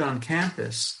the mood on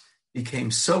campus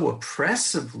became so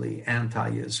oppressively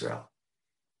anti-Israel,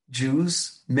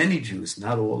 Jews, many Jews,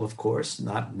 not all, of course,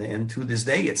 and to this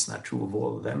day, it's not true of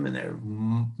all of them, and they're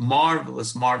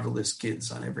marvelous, marvelous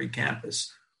kids on every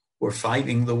campus who are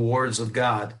fighting the wars of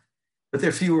God, but there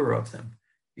are fewer of them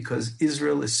because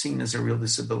Israel is seen as a real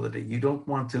disability. You don't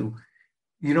want to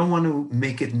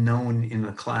make it known in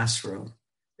a classroom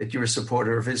that you're a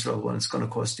supporter of Israel when it's going to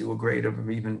cost you a grade or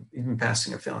even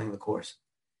passing or failing the course.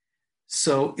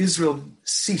 So Israel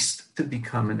ceased to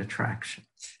become an attraction.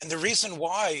 And the reason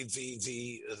why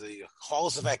the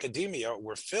halls of academia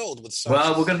were filled with such...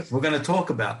 Well, we're going to talk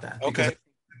about that. Okay.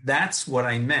 That's what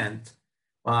I meant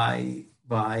by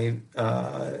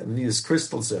these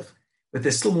crystals. But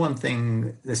there's still one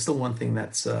thing that's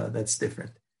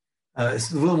different.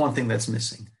 Still one thing that's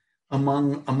missing.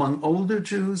 Among older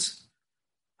Jews,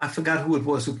 I forgot who it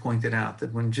was who pointed out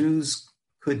that when Jews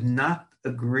could not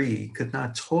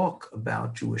talk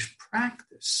about Jewish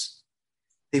practice,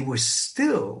 they were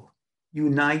still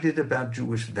united about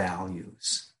Jewish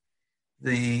values.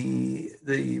 The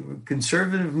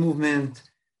conservative movement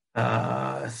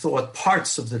thought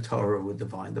parts of the Torah were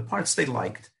divine, the parts they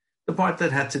liked, the part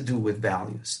that had to do with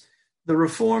values. The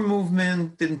Reform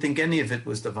movement didn't think any of it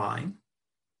was divine,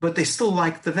 but they still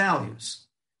liked the values.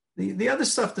 The other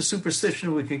stuff, the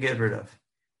superstition, we could get rid of.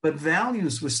 But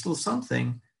values was still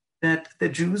something that the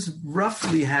Jews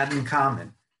roughly had in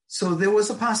common. So there was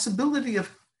a possibility of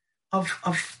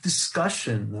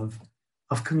discussion,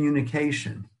 of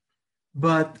communication.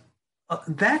 But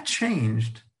that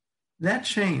changed.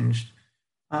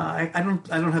 I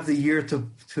don't have the year to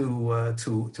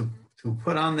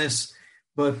put on this,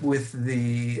 but with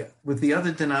the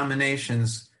other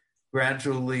denominations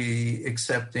gradually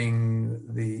accepting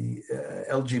the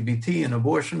LGBT and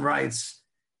abortion rights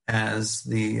as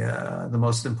the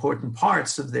most important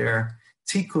parts of their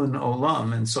tikkun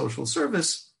olam and social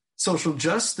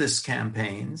justice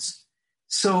campaigns.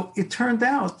 So it turned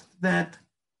out that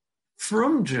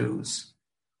frum Jews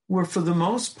were, for the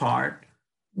most part,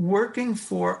 working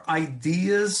for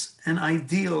ideas and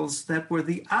ideals that were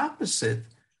the opposite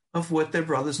of what their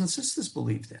brothers and sisters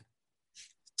believed in.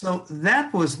 So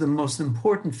that was the most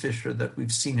important fissure that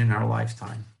we've seen in our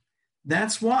lifetime.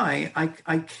 That's why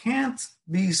I can't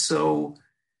be so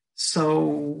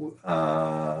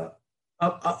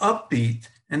upbeat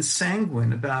and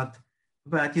sanguine about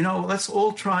let's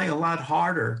all try a lot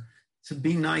harder to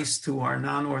be nice to our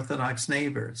non-Orthodox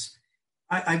neighbors.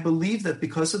 I believe that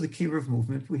because of the Kiruv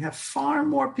movement, we have far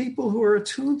more people who are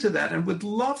attuned to that and would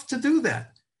love to do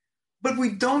that. But we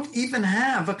don't even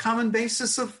have a common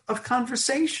basis of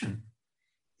conversation.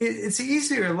 It's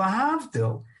easier,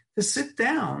 lahavdil, to sit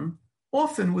down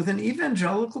often with an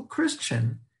evangelical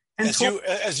Christian. And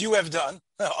as you have done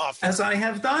often. As I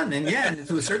have done. And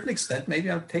to a certain extent,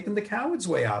 maybe I've taken the coward's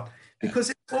way out. Because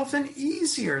it's often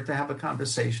easier to have a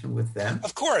conversation with them.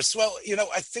 Of course. Well,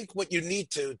 I think what you need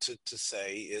to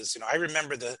say is, I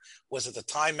remember was it the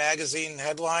Time magazine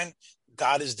headline,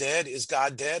 God is dead, is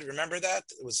God dead? Remember that?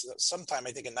 It was sometime,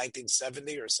 I think in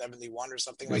 1970 or 71 or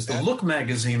something like that. It was the Look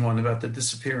magazine one about the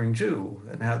disappearing Jew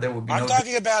and how there would be I'm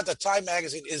talking about the Time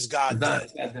magazine, Is God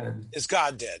Dead? Is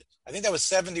God Dead? I think that was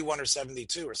 71 or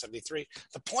 72 or 73.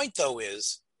 The point, though,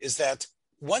 is that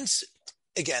once...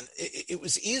 Again, it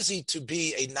was easy to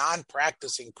be a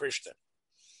non-practicing Christian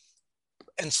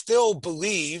and still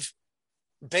believe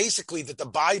basically that the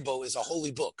Bible is a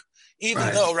holy book,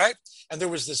 even though, right? And there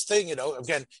was this thing,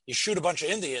 again, you shoot a bunch of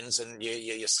Indians and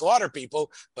you slaughter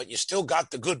people, but you still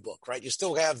got the good book, right? You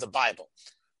still have the Bible.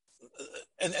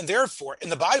 And therefore, in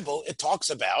the Bible, it talks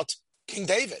about King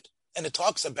David, and it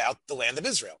talks about the land of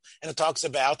Israel, and it talks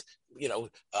about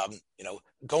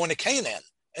going to Canaan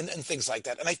and things like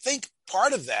that. And I think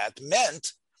part of that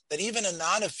meant that even a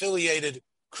non-affiliated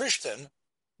Christian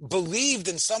believed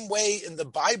in some way in the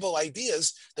Bible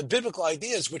ideas, the biblical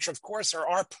ideas, which of course are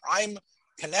our prime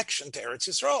connection to Eretz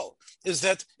Yisrael, is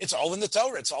that it's all in the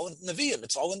Torah, it's all in Nevi'im,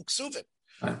 it's all in Ksuvim.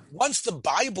 Right. Once the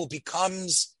Bible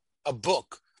becomes a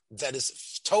book that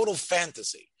is total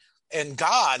fantasy, and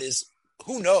God is,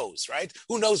 who knows, right?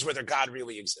 Who knows whether God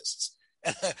really exists?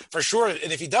 And for sure,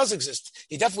 and if he does exist,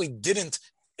 he definitely didn't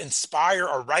inspire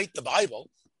or write the Bible.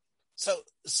 So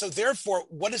therefore,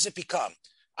 what does it become?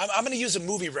 I'm going to use a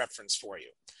movie reference for you.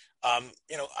 I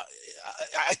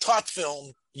taught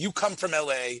film. You come from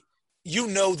LA. You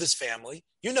know this family.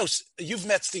 You've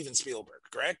met Steven Spielberg,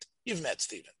 correct? You've met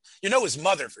Steven. You know his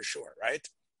mother for sure, right?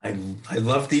 I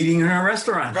loved eating in her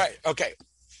restaurant. Right. Okay.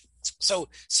 So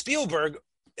Spielberg,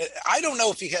 I don't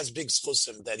know if he has big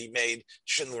schusim that he made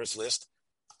Schindler's List.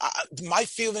 My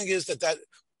feeling is that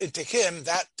to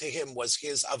him was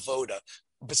his avoda.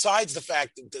 Besides the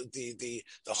fact that the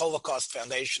Holocaust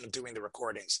Foundation of doing the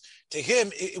recordings, to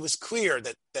him it was clear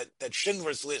that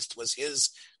Schindler's List was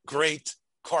his great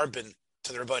carbon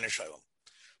to the Ribbono Shel Olam.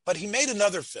 But he made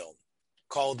another film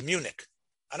called Munich.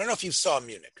 I don't know if you saw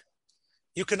Munich.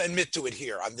 You can admit to it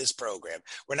here on this program.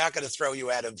 We're not going to throw you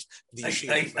out of the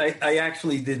yeshiva. I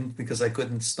actually didn't, because I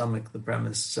couldn't stomach the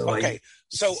premise. So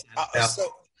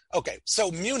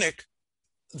So Munich,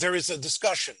 there is a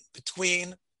discussion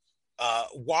between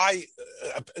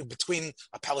between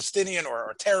a Palestinian or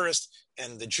a terrorist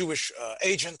and the Jewish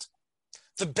agent.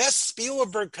 The best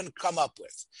Spielberg can come up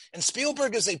with, and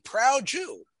Spielberg is a proud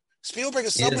Jew. Spielberg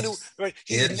is someone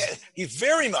he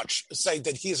very much say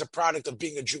that he is a product of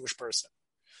being a Jewish person.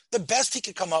 The best he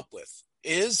could come up with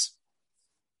is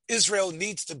Israel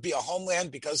needs to be a homeland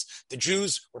because the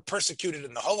Jews were persecuted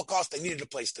in the Holocaust. They needed a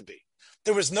place to be.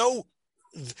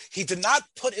 He did not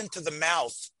put into the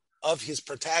mouth of his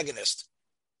protagonist,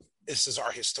 this is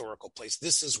our historical place.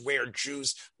 This is where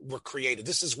Jews were created.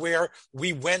 This is where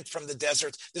we went from the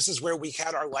desert. This is where we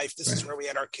had our life. This is where we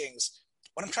had our kings.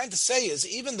 What I'm trying to say is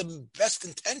even the best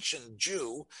intentioned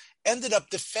Jew ended up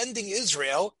defending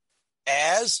Israel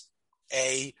as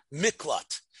a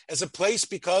miklat, as a place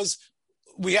because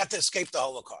we had to escape the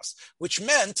Holocaust, which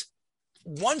meant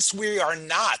once we are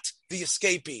not the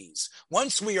escapees,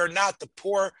 once we are not the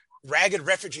poor, ragged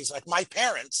refugees like my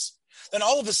parents, then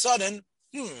all of a sudden,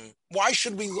 why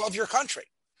should we love your country?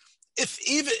 If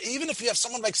even if you have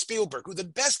someone like Spielberg, who the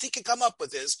best he can come up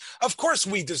with is, of course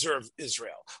we deserve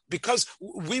Israel because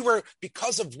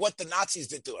of what the Nazis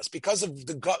did to us, because of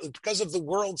the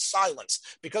world's silence,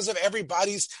 because of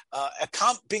everybody's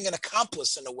being an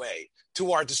accomplice in a way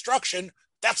to our destruction.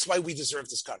 That's why we deserve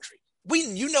this country.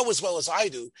 You know as well as I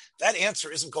do that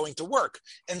answer isn't going to work,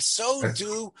 and so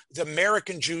do the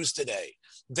American Jews today.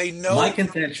 They know. My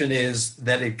contention is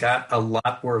that it got a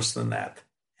lot worse than that.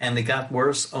 And it got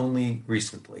worse only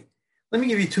recently. Let me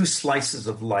give you two slices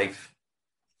of life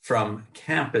from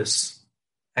campus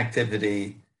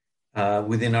activity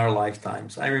within our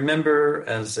lifetimes. I remember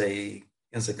as a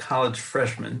college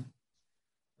freshman,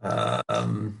 a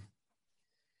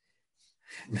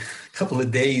couple of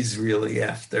days really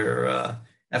after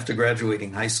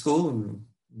graduating high school.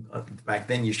 Back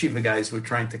then, yeshiva guys were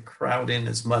trying to crowd in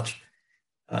as much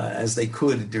as they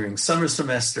could during summer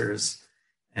semesters.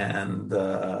 And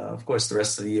of course, the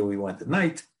rest of the year we went at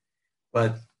night.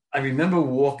 But I remember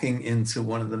walking into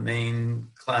one of the main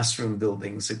classroom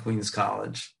buildings at Queens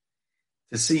College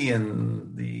to see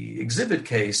in the exhibit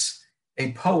case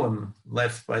a poem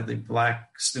left by the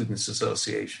Black Students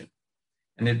Association.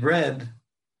 And it read,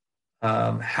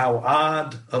 "How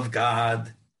odd of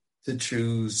God to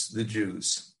choose the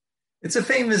Jews." It's a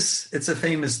famous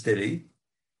ditty,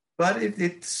 but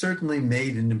it certainly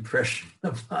made an impression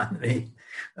upon me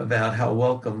about how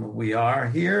welcome we are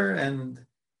here and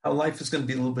how life is going to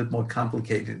be a little bit more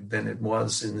complicated than it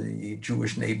was in the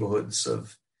Jewish neighborhoods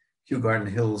of Kew Garden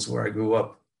Hills where I grew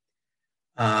up.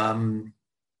 And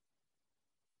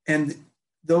in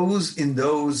those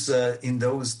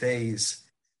days,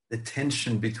 the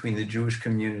tension between the Jewish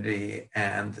community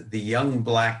and the young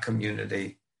Black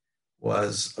community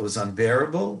was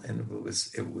unbearable, and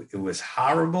it was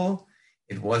horrible.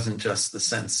 It wasn't just the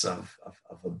sense of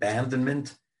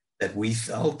abandonment that we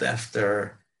felt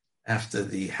after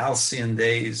the halcyon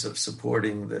days of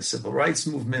supporting the civil rights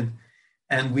movement.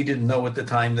 And we didn't know at the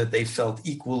time that they felt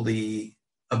equally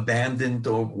abandoned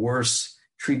or worse,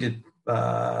 treated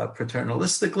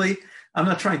paternalistically. I'm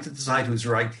not trying to decide who's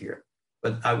right here,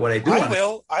 but I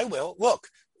will. Look,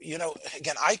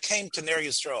 again, I came to Ner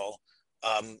Yisrael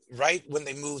right when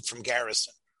they moved from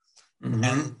Garrison.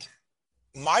 Mm-hmm.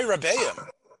 my Rebbeim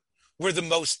were the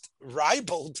most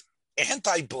ribald,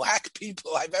 anti-black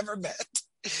people I've ever met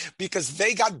because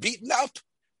they got beaten up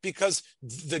because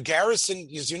the Garrison,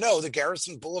 as you know, the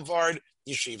Garrison Boulevard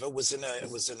yeshiva was in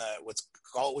a what's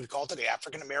called we call it the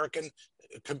African American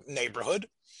neighborhood,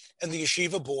 and the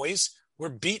yeshiva boys were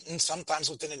beaten sometimes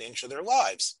within an inch of their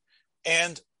lives.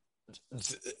 And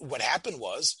what happened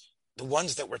was the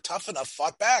ones that were tough enough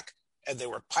fought back, and there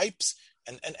were pipes.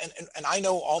 And I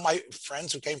know all my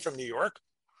friends who came from New York.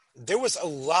 There was a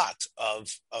lot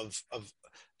of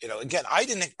again, I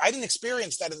didn't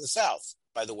experience that in the South,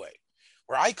 by the way,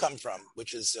 where I come from,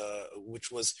 which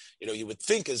was you would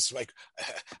think is like a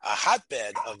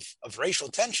hotbed of racial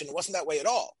tension. It wasn't that way at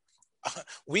all.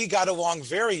 We got along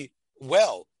very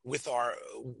well with our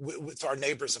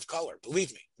neighbors of color.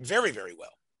 Believe me, very, very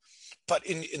well. But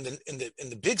in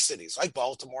the big cities like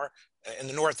Baltimore, in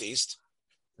the Northeast,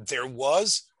 there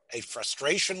was a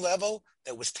frustration level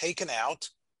that was taken out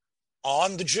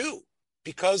on the Jew,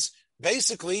 because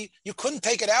basically you couldn't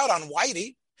take it out on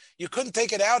Whitey, you couldn't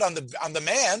take it out on the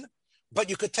man, but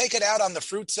you could take it out on the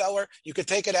fruit seller. You could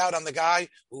take it out on the guy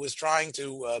who was trying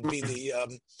to be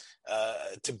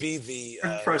the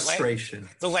frustration,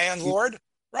 the landlord,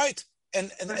 right?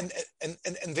 And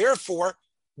therefore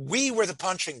we were the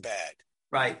punching bag,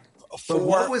 right? But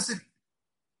what was it?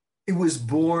 It was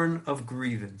born of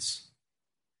grievance.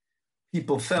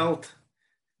 People felt,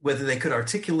 whether they could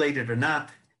articulate it or not,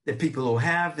 that people who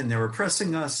have and they're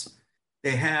oppressing us,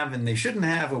 they have and they shouldn't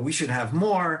have, or we should have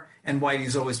more, and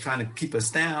Whitey's always trying to keep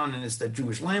us down, and it's that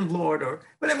Jewish landlord or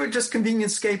whatever, just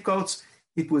convenient scapegoats.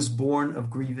 It was born of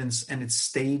grievance, and it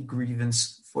stayed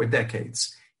grievance for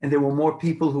decades. And there were more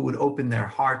people who would open their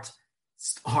hearts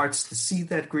to see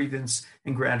that grievance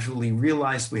and gradually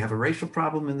realize we have a racial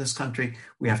problem in this country.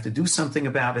 We have to do something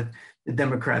about it. The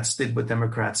Democrats did what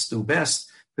Democrats do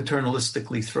best,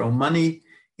 paternalistically throw money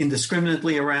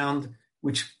indiscriminately around,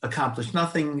 which accomplished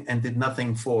nothing and did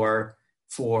nothing for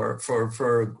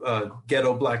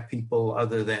ghetto black people,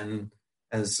 other than,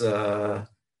 as Daniel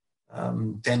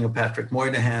Patrick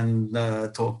Moynihan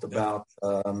talked about.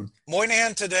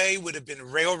 Moynihan today would have been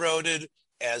railroaded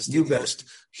as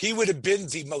he would have been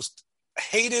the most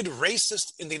hated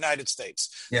racist in the United States.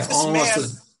 Yeah, this man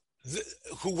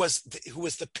who was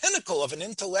the pinnacle of an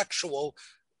intellectual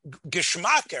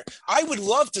geschmacker. I would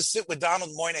love to sit with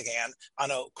Donald Moynihan on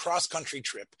a cross-country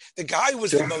trip. The guy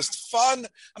was the most fun.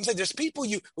 I'm saying there's people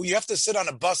who you have to sit on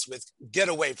a bus with. Get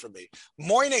away from me.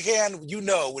 Moynihan,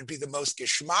 would be the most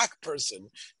geschmack person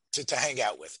to hang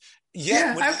out with.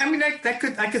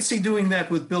 I could see doing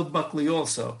that with Bill Buckley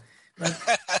also.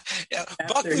 Yeah,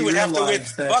 Buckley would have to win.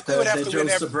 Buckley would have to win.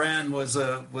 Joe Sabran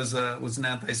was an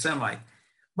anti-Semite.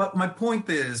 But my point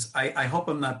is, I hope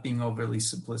I'm not being overly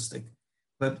simplistic,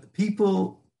 but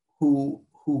people who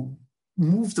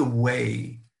moved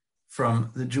away from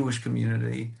the Jewish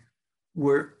community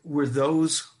were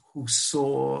those who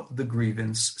saw the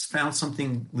grievance, found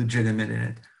something legitimate in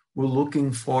it, were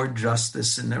looking for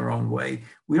justice in their own way.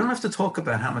 We don't have to talk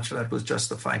about how much of that was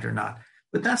justified or not,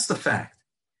 but that's the fact.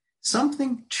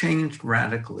 Something changed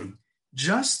radically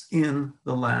just in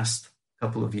the last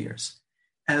couple of years.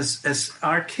 As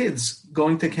our kids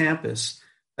going to campus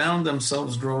found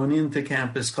themselves drawn into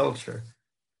campus culture,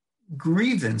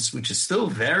 grievance, which is still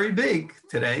very big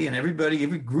today, and every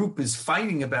group is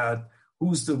fighting about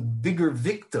who's the bigger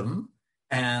victim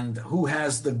and who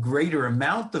has the greater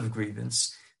amount of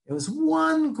grievance. There was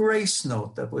one grace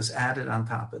note that was added on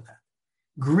top of that.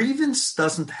 Grievance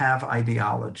doesn't have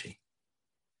ideology.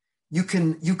 You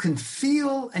can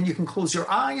feel and you can close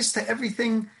your eyes to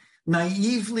everything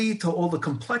naively, to all the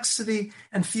complexity,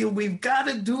 and feel we've got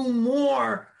to do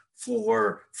more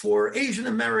for Asian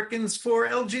Americans, for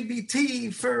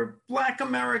LGBT, for Black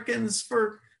Americans,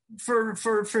 for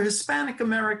Hispanic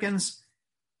Americans.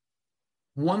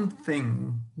 One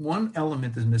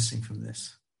element is missing from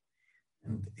this.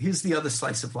 And here's the other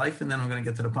slice of life, and then I'm going to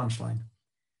get to the punchline.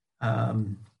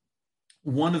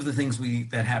 One of the things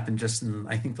that happened just in,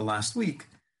 I think, the last week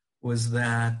was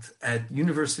that at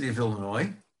University of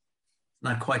Illinois,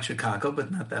 not quite Chicago,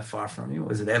 but not that far from you.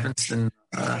 Was it Evanston?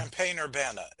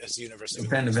 Champaign-Urbana is the University.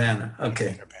 Champaign-Urbana.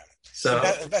 Okay. So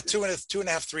about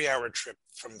 2.5, 3 hour trip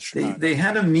from Chicago. They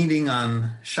had a meeting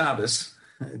on Shabbos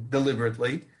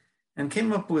deliberately and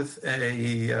came up with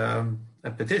a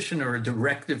petition or a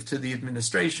directive to the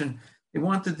administration. They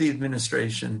wanted the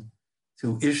administration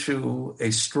to issue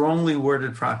a strongly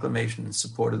worded proclamation in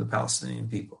support of the Palestinian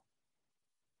people.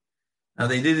 Now,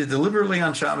 they did it deliberately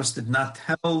on Shabbos, did not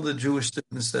tell the Jewish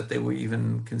students that they were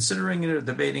even considering it or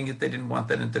debating it. They didn't want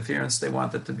that interference. They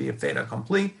wanted it to be a fait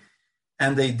accompli,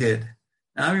 and they did.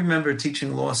 I remember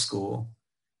teaching law school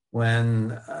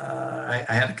when I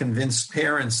had to convince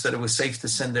parents that it was safe to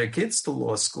send their kids to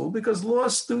law school because law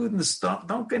students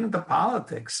don't get into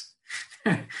politics.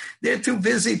 They're too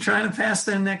busy trying to pass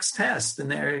their next test,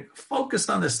 and they're focused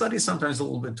on their studies sometimes a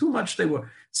little bit too much. They were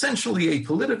essentially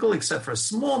apolitical, except for a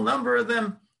small number of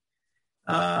them.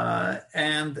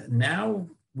 And now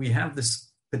we have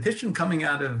this petition coming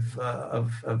out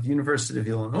of University of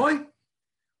Illinois,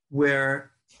 where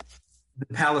the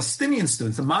Palestinian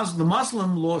students, the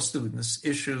Muslim law students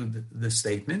issued the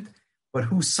statement, but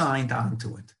who signed on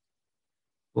to it?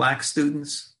 Black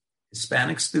students,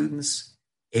 Hispanic students,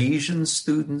 Asian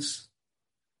students,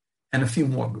 and a few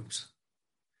more groups.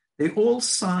 They all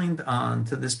signed on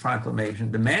to this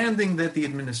proclamation demanding that the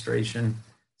administration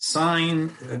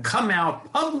come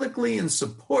out publicly in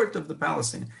support of the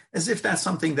Palestinians, as if that's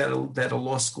something that a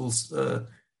law school's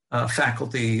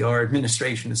faculty or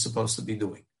administration is supposed to be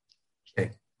doing.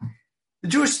 Okay. The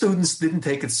Jewish students didn't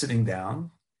take it sitting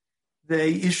down.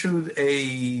 They issued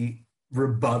a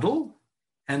rebuttal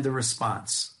and a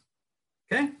response.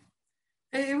 Okay.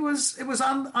 It was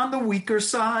on the weaker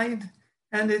side,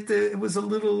 and it was a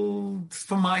little,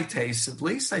 for my taste at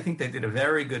least, I think they did a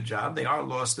very good job. They are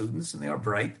law students and they are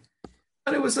bright,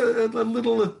 but it was a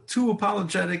little too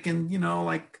apologetic, and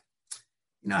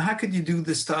how could you do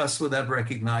this to us without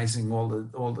recognizing all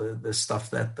the stuff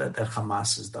that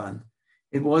Hamas has done?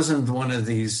 It wasn't one of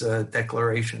these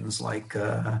declarations like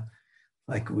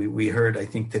we heard, I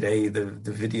think today, the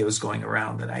videos going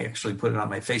around, and I actually put it on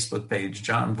my Facebook page.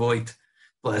 John Voight,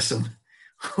 bless him,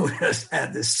 who has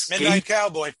had this Midnight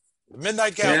Cowboy.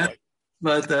 Yeah,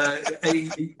 but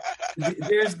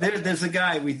there's a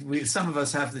guy. We some of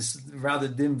us have this rather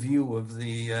dim view of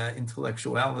the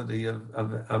intellectuality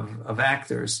of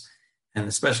actors, and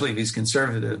especially if he's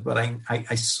conservative. But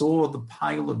I saw the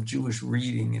pile of Jewish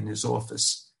reading in his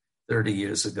office 30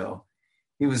 years ago.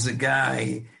 He was a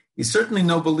guy. He's certainly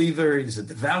no believer. He's a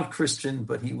devout Christian,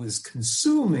 but he was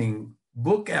consuming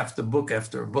book after book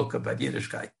after book about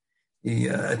Yiddishkeit. He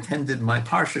attended my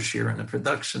Parsha Shir in a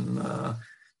production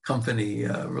company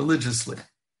religiously.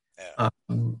 Yeah.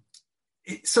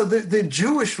 So the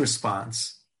Jewish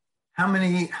response, how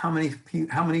many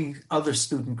other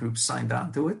student groups signed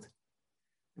on to it?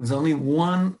 There was only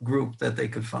one group that they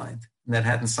could find that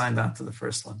hadn't signed on to the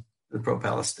first one, the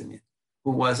pro-Palestinian.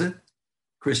 Who was it?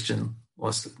 Christian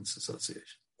Law Students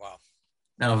Association. Wow.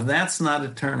 Now, if that's not a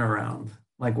turnaround,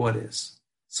 like what is?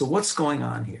 So what's going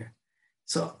on here?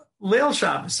 So Leil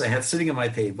Shabbos, I had sitting at my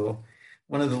table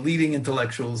one of the leading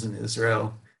intellectuals in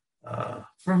Israel,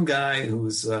 from guy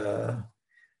who's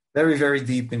very, very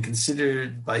deep and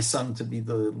considered by some to be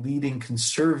the leading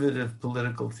conservative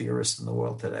political theorist in the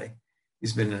world today.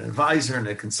 He's been an advisor and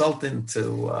a consultant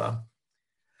to,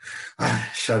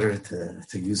 shudder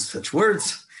to use such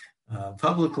words,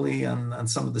 publicly on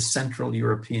some of the Central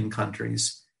European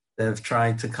countries that have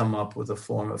tried to come up with a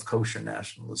form of kosher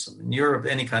nationalism. In Europe,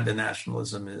 any kind of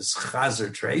nationalism is chazer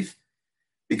treif,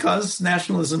 because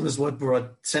nationalism is what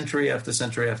brought century after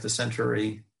century after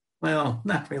century, well,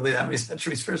 not really that many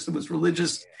centuries. First it was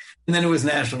religious, and then it was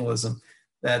nationalism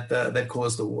that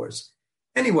caused the wars.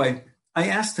 Anyway, I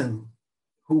asked him,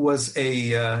 he was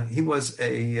an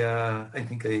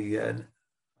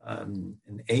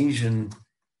Asian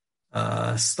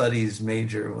studies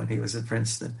major when he was at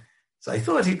Princeton. So I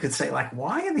thought he could say,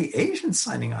 why are the Asians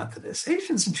signing on to this?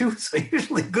 Asians and Jews are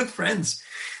usually good friends.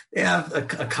 They have a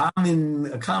common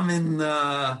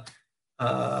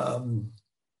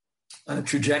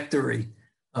trajectory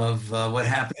of what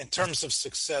happened in terms of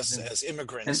success as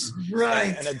immigrants,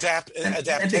 right? And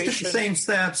adaptation. And they took the same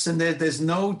steps, and there's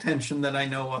no tension that I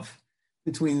know of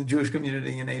between the Jewish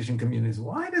community and Asian communities.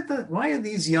 Why are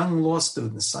these young law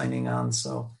students signing on?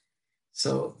 So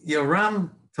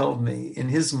Yoram told me in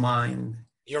his mind.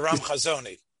 Yoram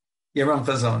Chazoni.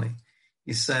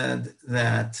 He said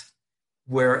that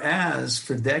whereas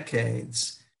for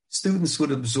decades students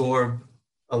would absorb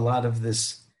a lot of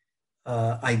this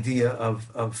idea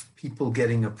of people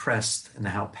getting oppressed and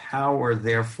how power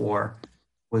therefore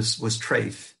was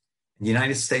treif. The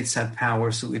United States had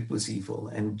power, so it was evil,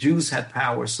 and Jews had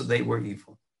power, so they were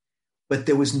evil. But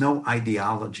there was no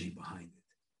ideology behind it.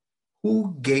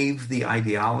 Who gave the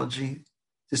ideology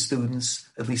to students,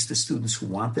 at least the students who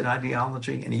wanted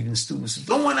ideology, and even students who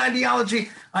don't want ideology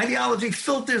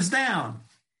filters down.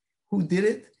 Who did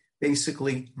it?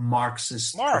 Basically,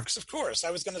 Marxists. Marx, of course.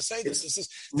 I was going to say this. This is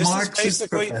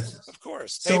basically, professors. Of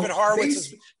course. So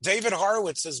David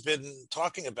Horowitz has been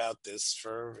talking about this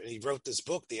he wrote this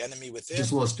book, The Enemy Within.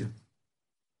 Just lost you.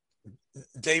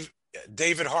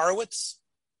 David Horowitz.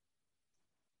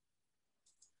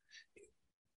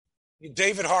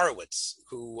 David Horowitz,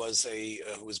 who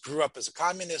grew up as a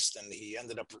communist, and he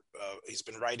ended up he's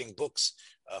been writing books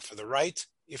for the right.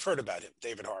 You've heard about him,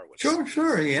 David Horowitz.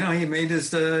 Sure. He made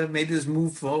his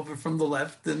move over from the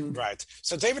left, and right.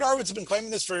 So David Horowitz has been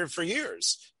claiming this for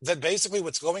years, that basically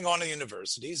what's going on in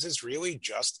universities is really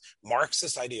just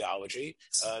Marxist ideology,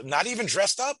 not even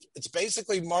dressed up. It's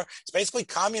basically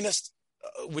communist,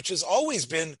 which has always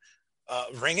been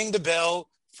ringing the bell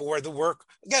for the work.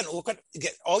 Again,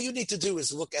 all you need to do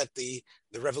is look at the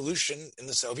revolution in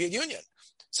the Soviet Union.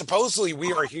 Supposedly,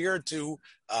 we are here to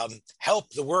help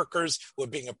the workers who are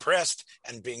being oppressed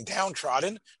and being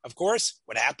downtrodden. Of course,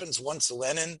 what happens once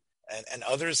Lenin and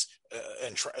others,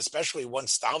 and especially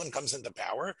once Stalin comes into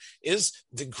power, is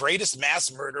the greatest mass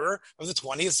murderer of the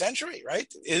 20th century. Right?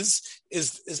 Is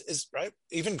right?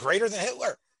 Even greater than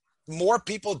Hitler. More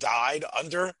people died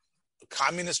under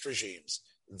communist regimes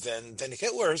than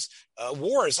Hitler's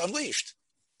wars unleashed.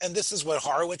 And this is what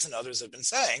Horowitz and others have been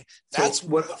saying. That's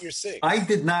what you're seeing.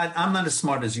 I'm not as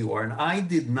smart as you are, and I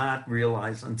did not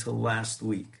realize until last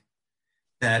week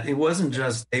that it wasn't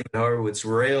just David Horowitz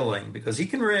railing, because he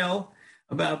can rail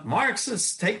about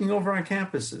Marxists taking over our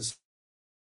campuses,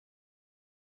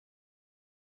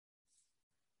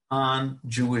 on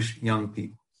Jewish young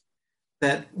people.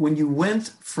 That when you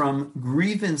went from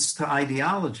grievance to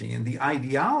ideology, and the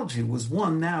ideology was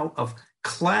one now of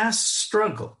class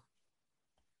struggle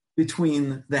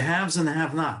between the haves and the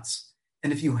have-nots.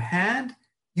 And if you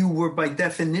were by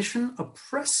definition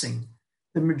oppressing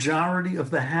the majority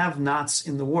of the have-nots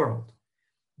in the world.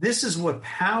 This is what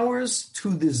powers to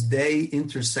this day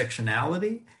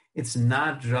intersectionality. It's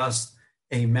not just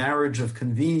a marriage of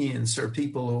convenience or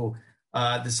people who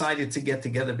decided to get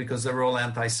together because they're all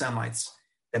anti-Semites.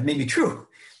 That may be true,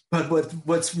 but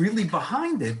what's really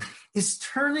behind it is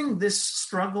turning this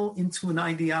struggle into an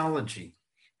ideology.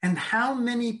 And how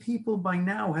many people by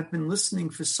now have been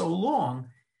listening for so long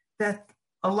that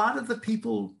a lot of the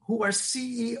people who are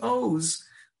CEOs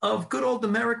of good old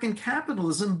American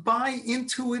capitalism buy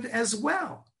into it as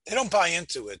well. They don't buy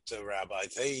into it, Rabbi.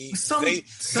 They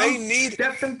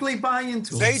definitely buy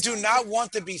into it. They do not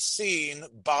want to be seen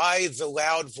by the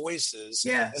loud voices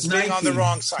as being on the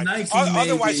wrong side.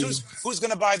 Otherwise, who's going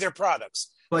to buy their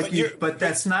products? But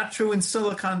that's not true in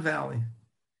Silicon Valley.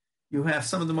 You have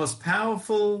some of the most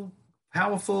powerful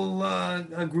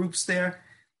groups there,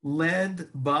 led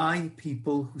by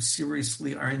people who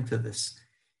seriously are into this.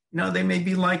 They may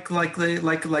be like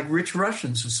rich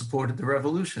Russians who supported the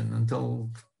revolution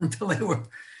until they were.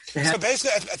 So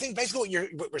basically, I think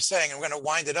what we're saying, and we're going to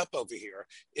wind it up over here,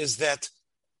 is that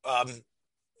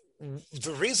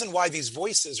the reason why these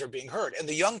voices are being heard, and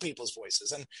the young people's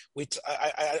voices, and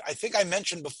I think I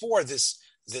mentioned before this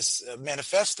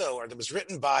manifesto that was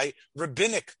written by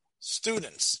rabbinic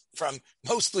students from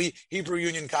mostly Hebrew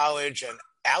Union College and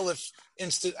Aleph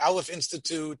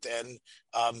Institute, and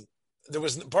there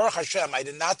was, Baruch Hashem, I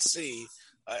did not see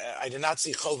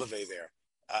Chovevei there.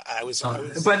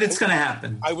 But it's going to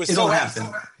happen. It'll happen.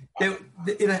 There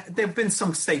have been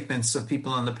some statements of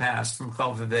people in the past from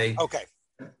Chovevei. Okay.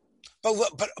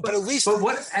 But at least...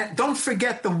 Don't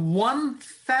forget the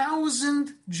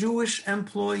 1,000 Jewish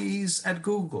employees at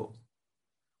Google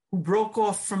who broke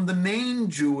off from the main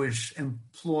Jewish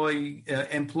employee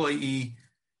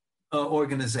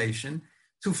organization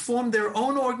to form their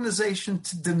own organization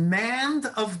to demand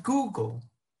of Google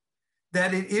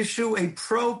that it issue a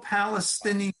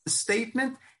pro-Palestinian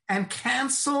statement and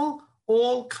cancel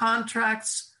all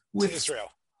contracts with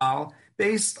Israel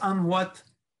based on what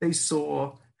they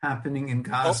saw happening in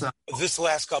Gaza. This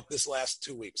last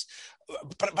 2 weeks.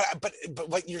 But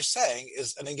what you're saying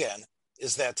is, and again,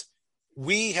 is that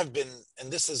we have been,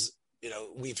 and this is,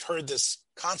 we've heard this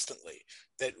constantly,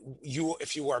 that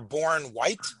if you are born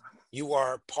white, you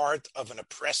are part of an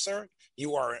oppressor.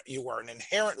 You are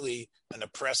inherently an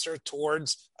oppressor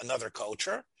towards another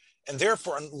culture. And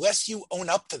therefore, unless you own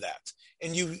up to that,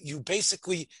 and you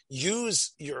basically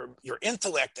use your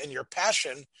intellect and your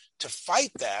passion to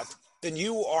fight that, then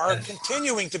you are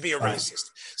continuing to be a racist.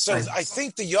 So I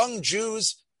think the young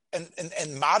Jews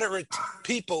and moderate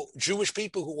people, Jewish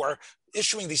people who are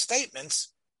issuing these statements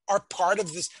are part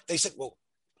of this. They said, well,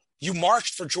 you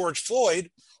marched for George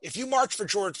Floyd. If you march for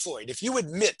George Floyd, if you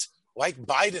admit, like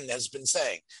Biden has been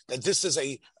saying, that this is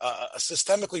a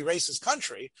systemically racist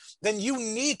country, then you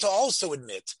need to also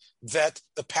admit that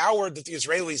the power that the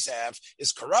Israelis have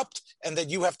is corrupt and that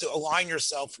you have to align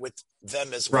yourself with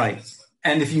them as well. Right.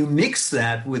 And if you mix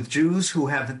that with Jews who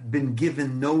have been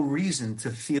given no reason to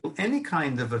feel any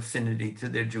kind of affinity to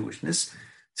their Jewishness,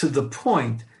 to the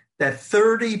point that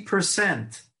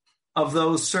 30% of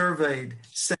those surveyed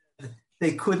said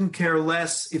they couldn't care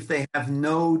less if they have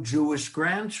no Jewish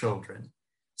grandchildren.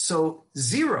 So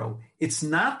zero. It's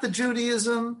not the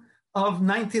Judaism of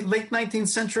late 19th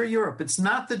century Europe. It's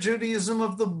not the Judaism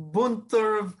of the Bund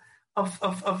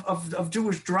of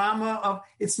Jewish drama.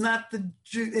 It's not the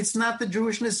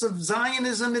Jewishness of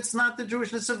Zionism. It's not the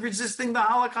Jewishness of resisting the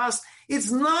Holocaust.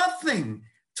 It's nothing.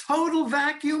 Total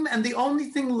vacuum, and the only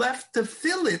thing left to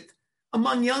fill it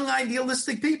among young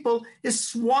idealistic people is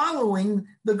swallowing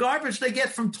the garbage they get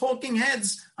from talking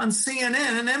heads on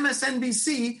CNN and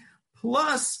MSNBC,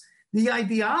 plus the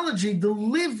ideology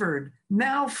delivered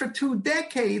now for 2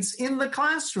 decades in the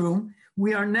classroom.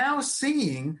 We are now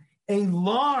seeing a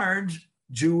large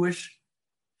Jewish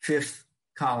fifth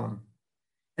column.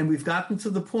 And we've gotten to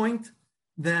the point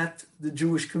that the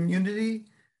Jewish community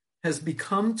has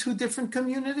become 2 different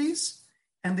communities,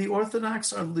 and the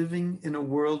Orthodox are living in a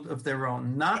world of their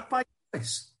own, not by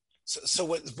choice. So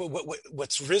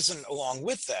what's risen along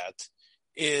with that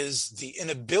is the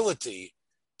inability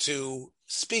to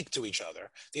speak to each other,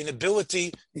 the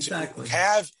inability Exactly. to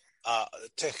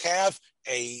have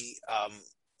a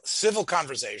civil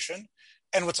conversation.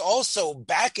 And what's also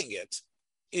backing it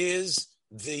is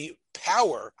the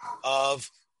power of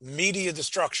media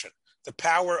destruction, the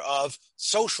power of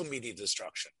social media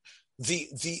destruction, the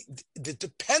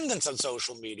dependence on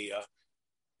social media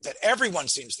that everyone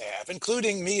seems to have,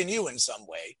 including me and you in some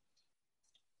way,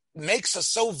 makes us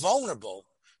so vulnerable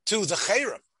to the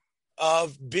cherem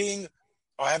of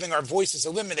having our voices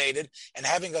eliminated and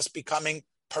having us becoming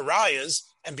pariahs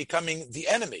and becoming the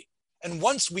enemy. And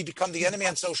once we become the enemy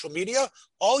on social media,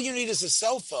 all you need is a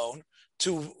cell phone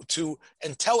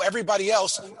and tell everybody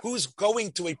else who's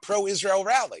going to a pro-Israel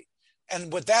rally.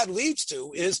 And what that leads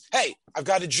to is, hey, I've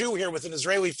got a Jew here with an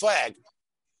Israeli flag,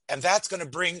 and that's going to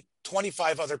bring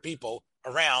 25 other people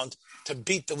around to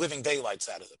beat the living daylights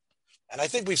out of them. And I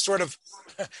think we've sort of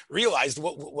realized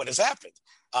what has happened.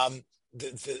 I'm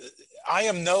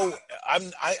no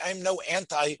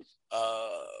anti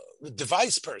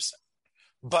device person,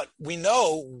 but we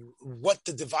know what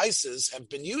the devices have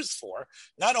been used for,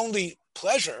 not only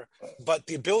pleasure, but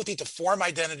the ability to form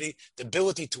identity, the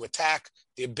ability to attack,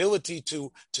 the ability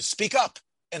to speak up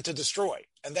and to destroy.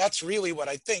 And that's really what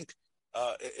I think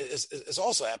is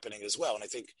also happening as well. And I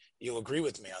think you'll agree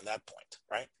with me on that point,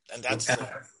 right? And that's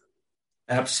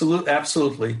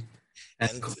absolutely.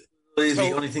 And so,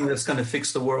 the only thing that's going to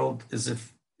fix the world is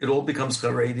if it all becomes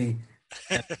Haredi,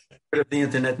 and rid of the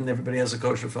internet, and everybody has a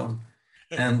kosher phone,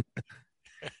 and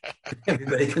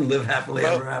everybody can live happily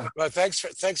ever after. Well, thanks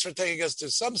for taking us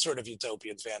to some sort of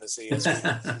utopian fantasy,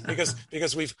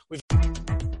 because we've.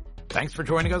 Thanks for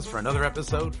joining us for another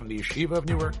episode from the Yeshiva of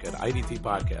Newark at IDT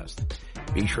Podcast.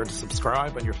 Be sure to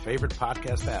subscribe on your favorite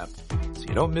podcast app so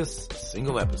you don't miss a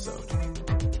single episode.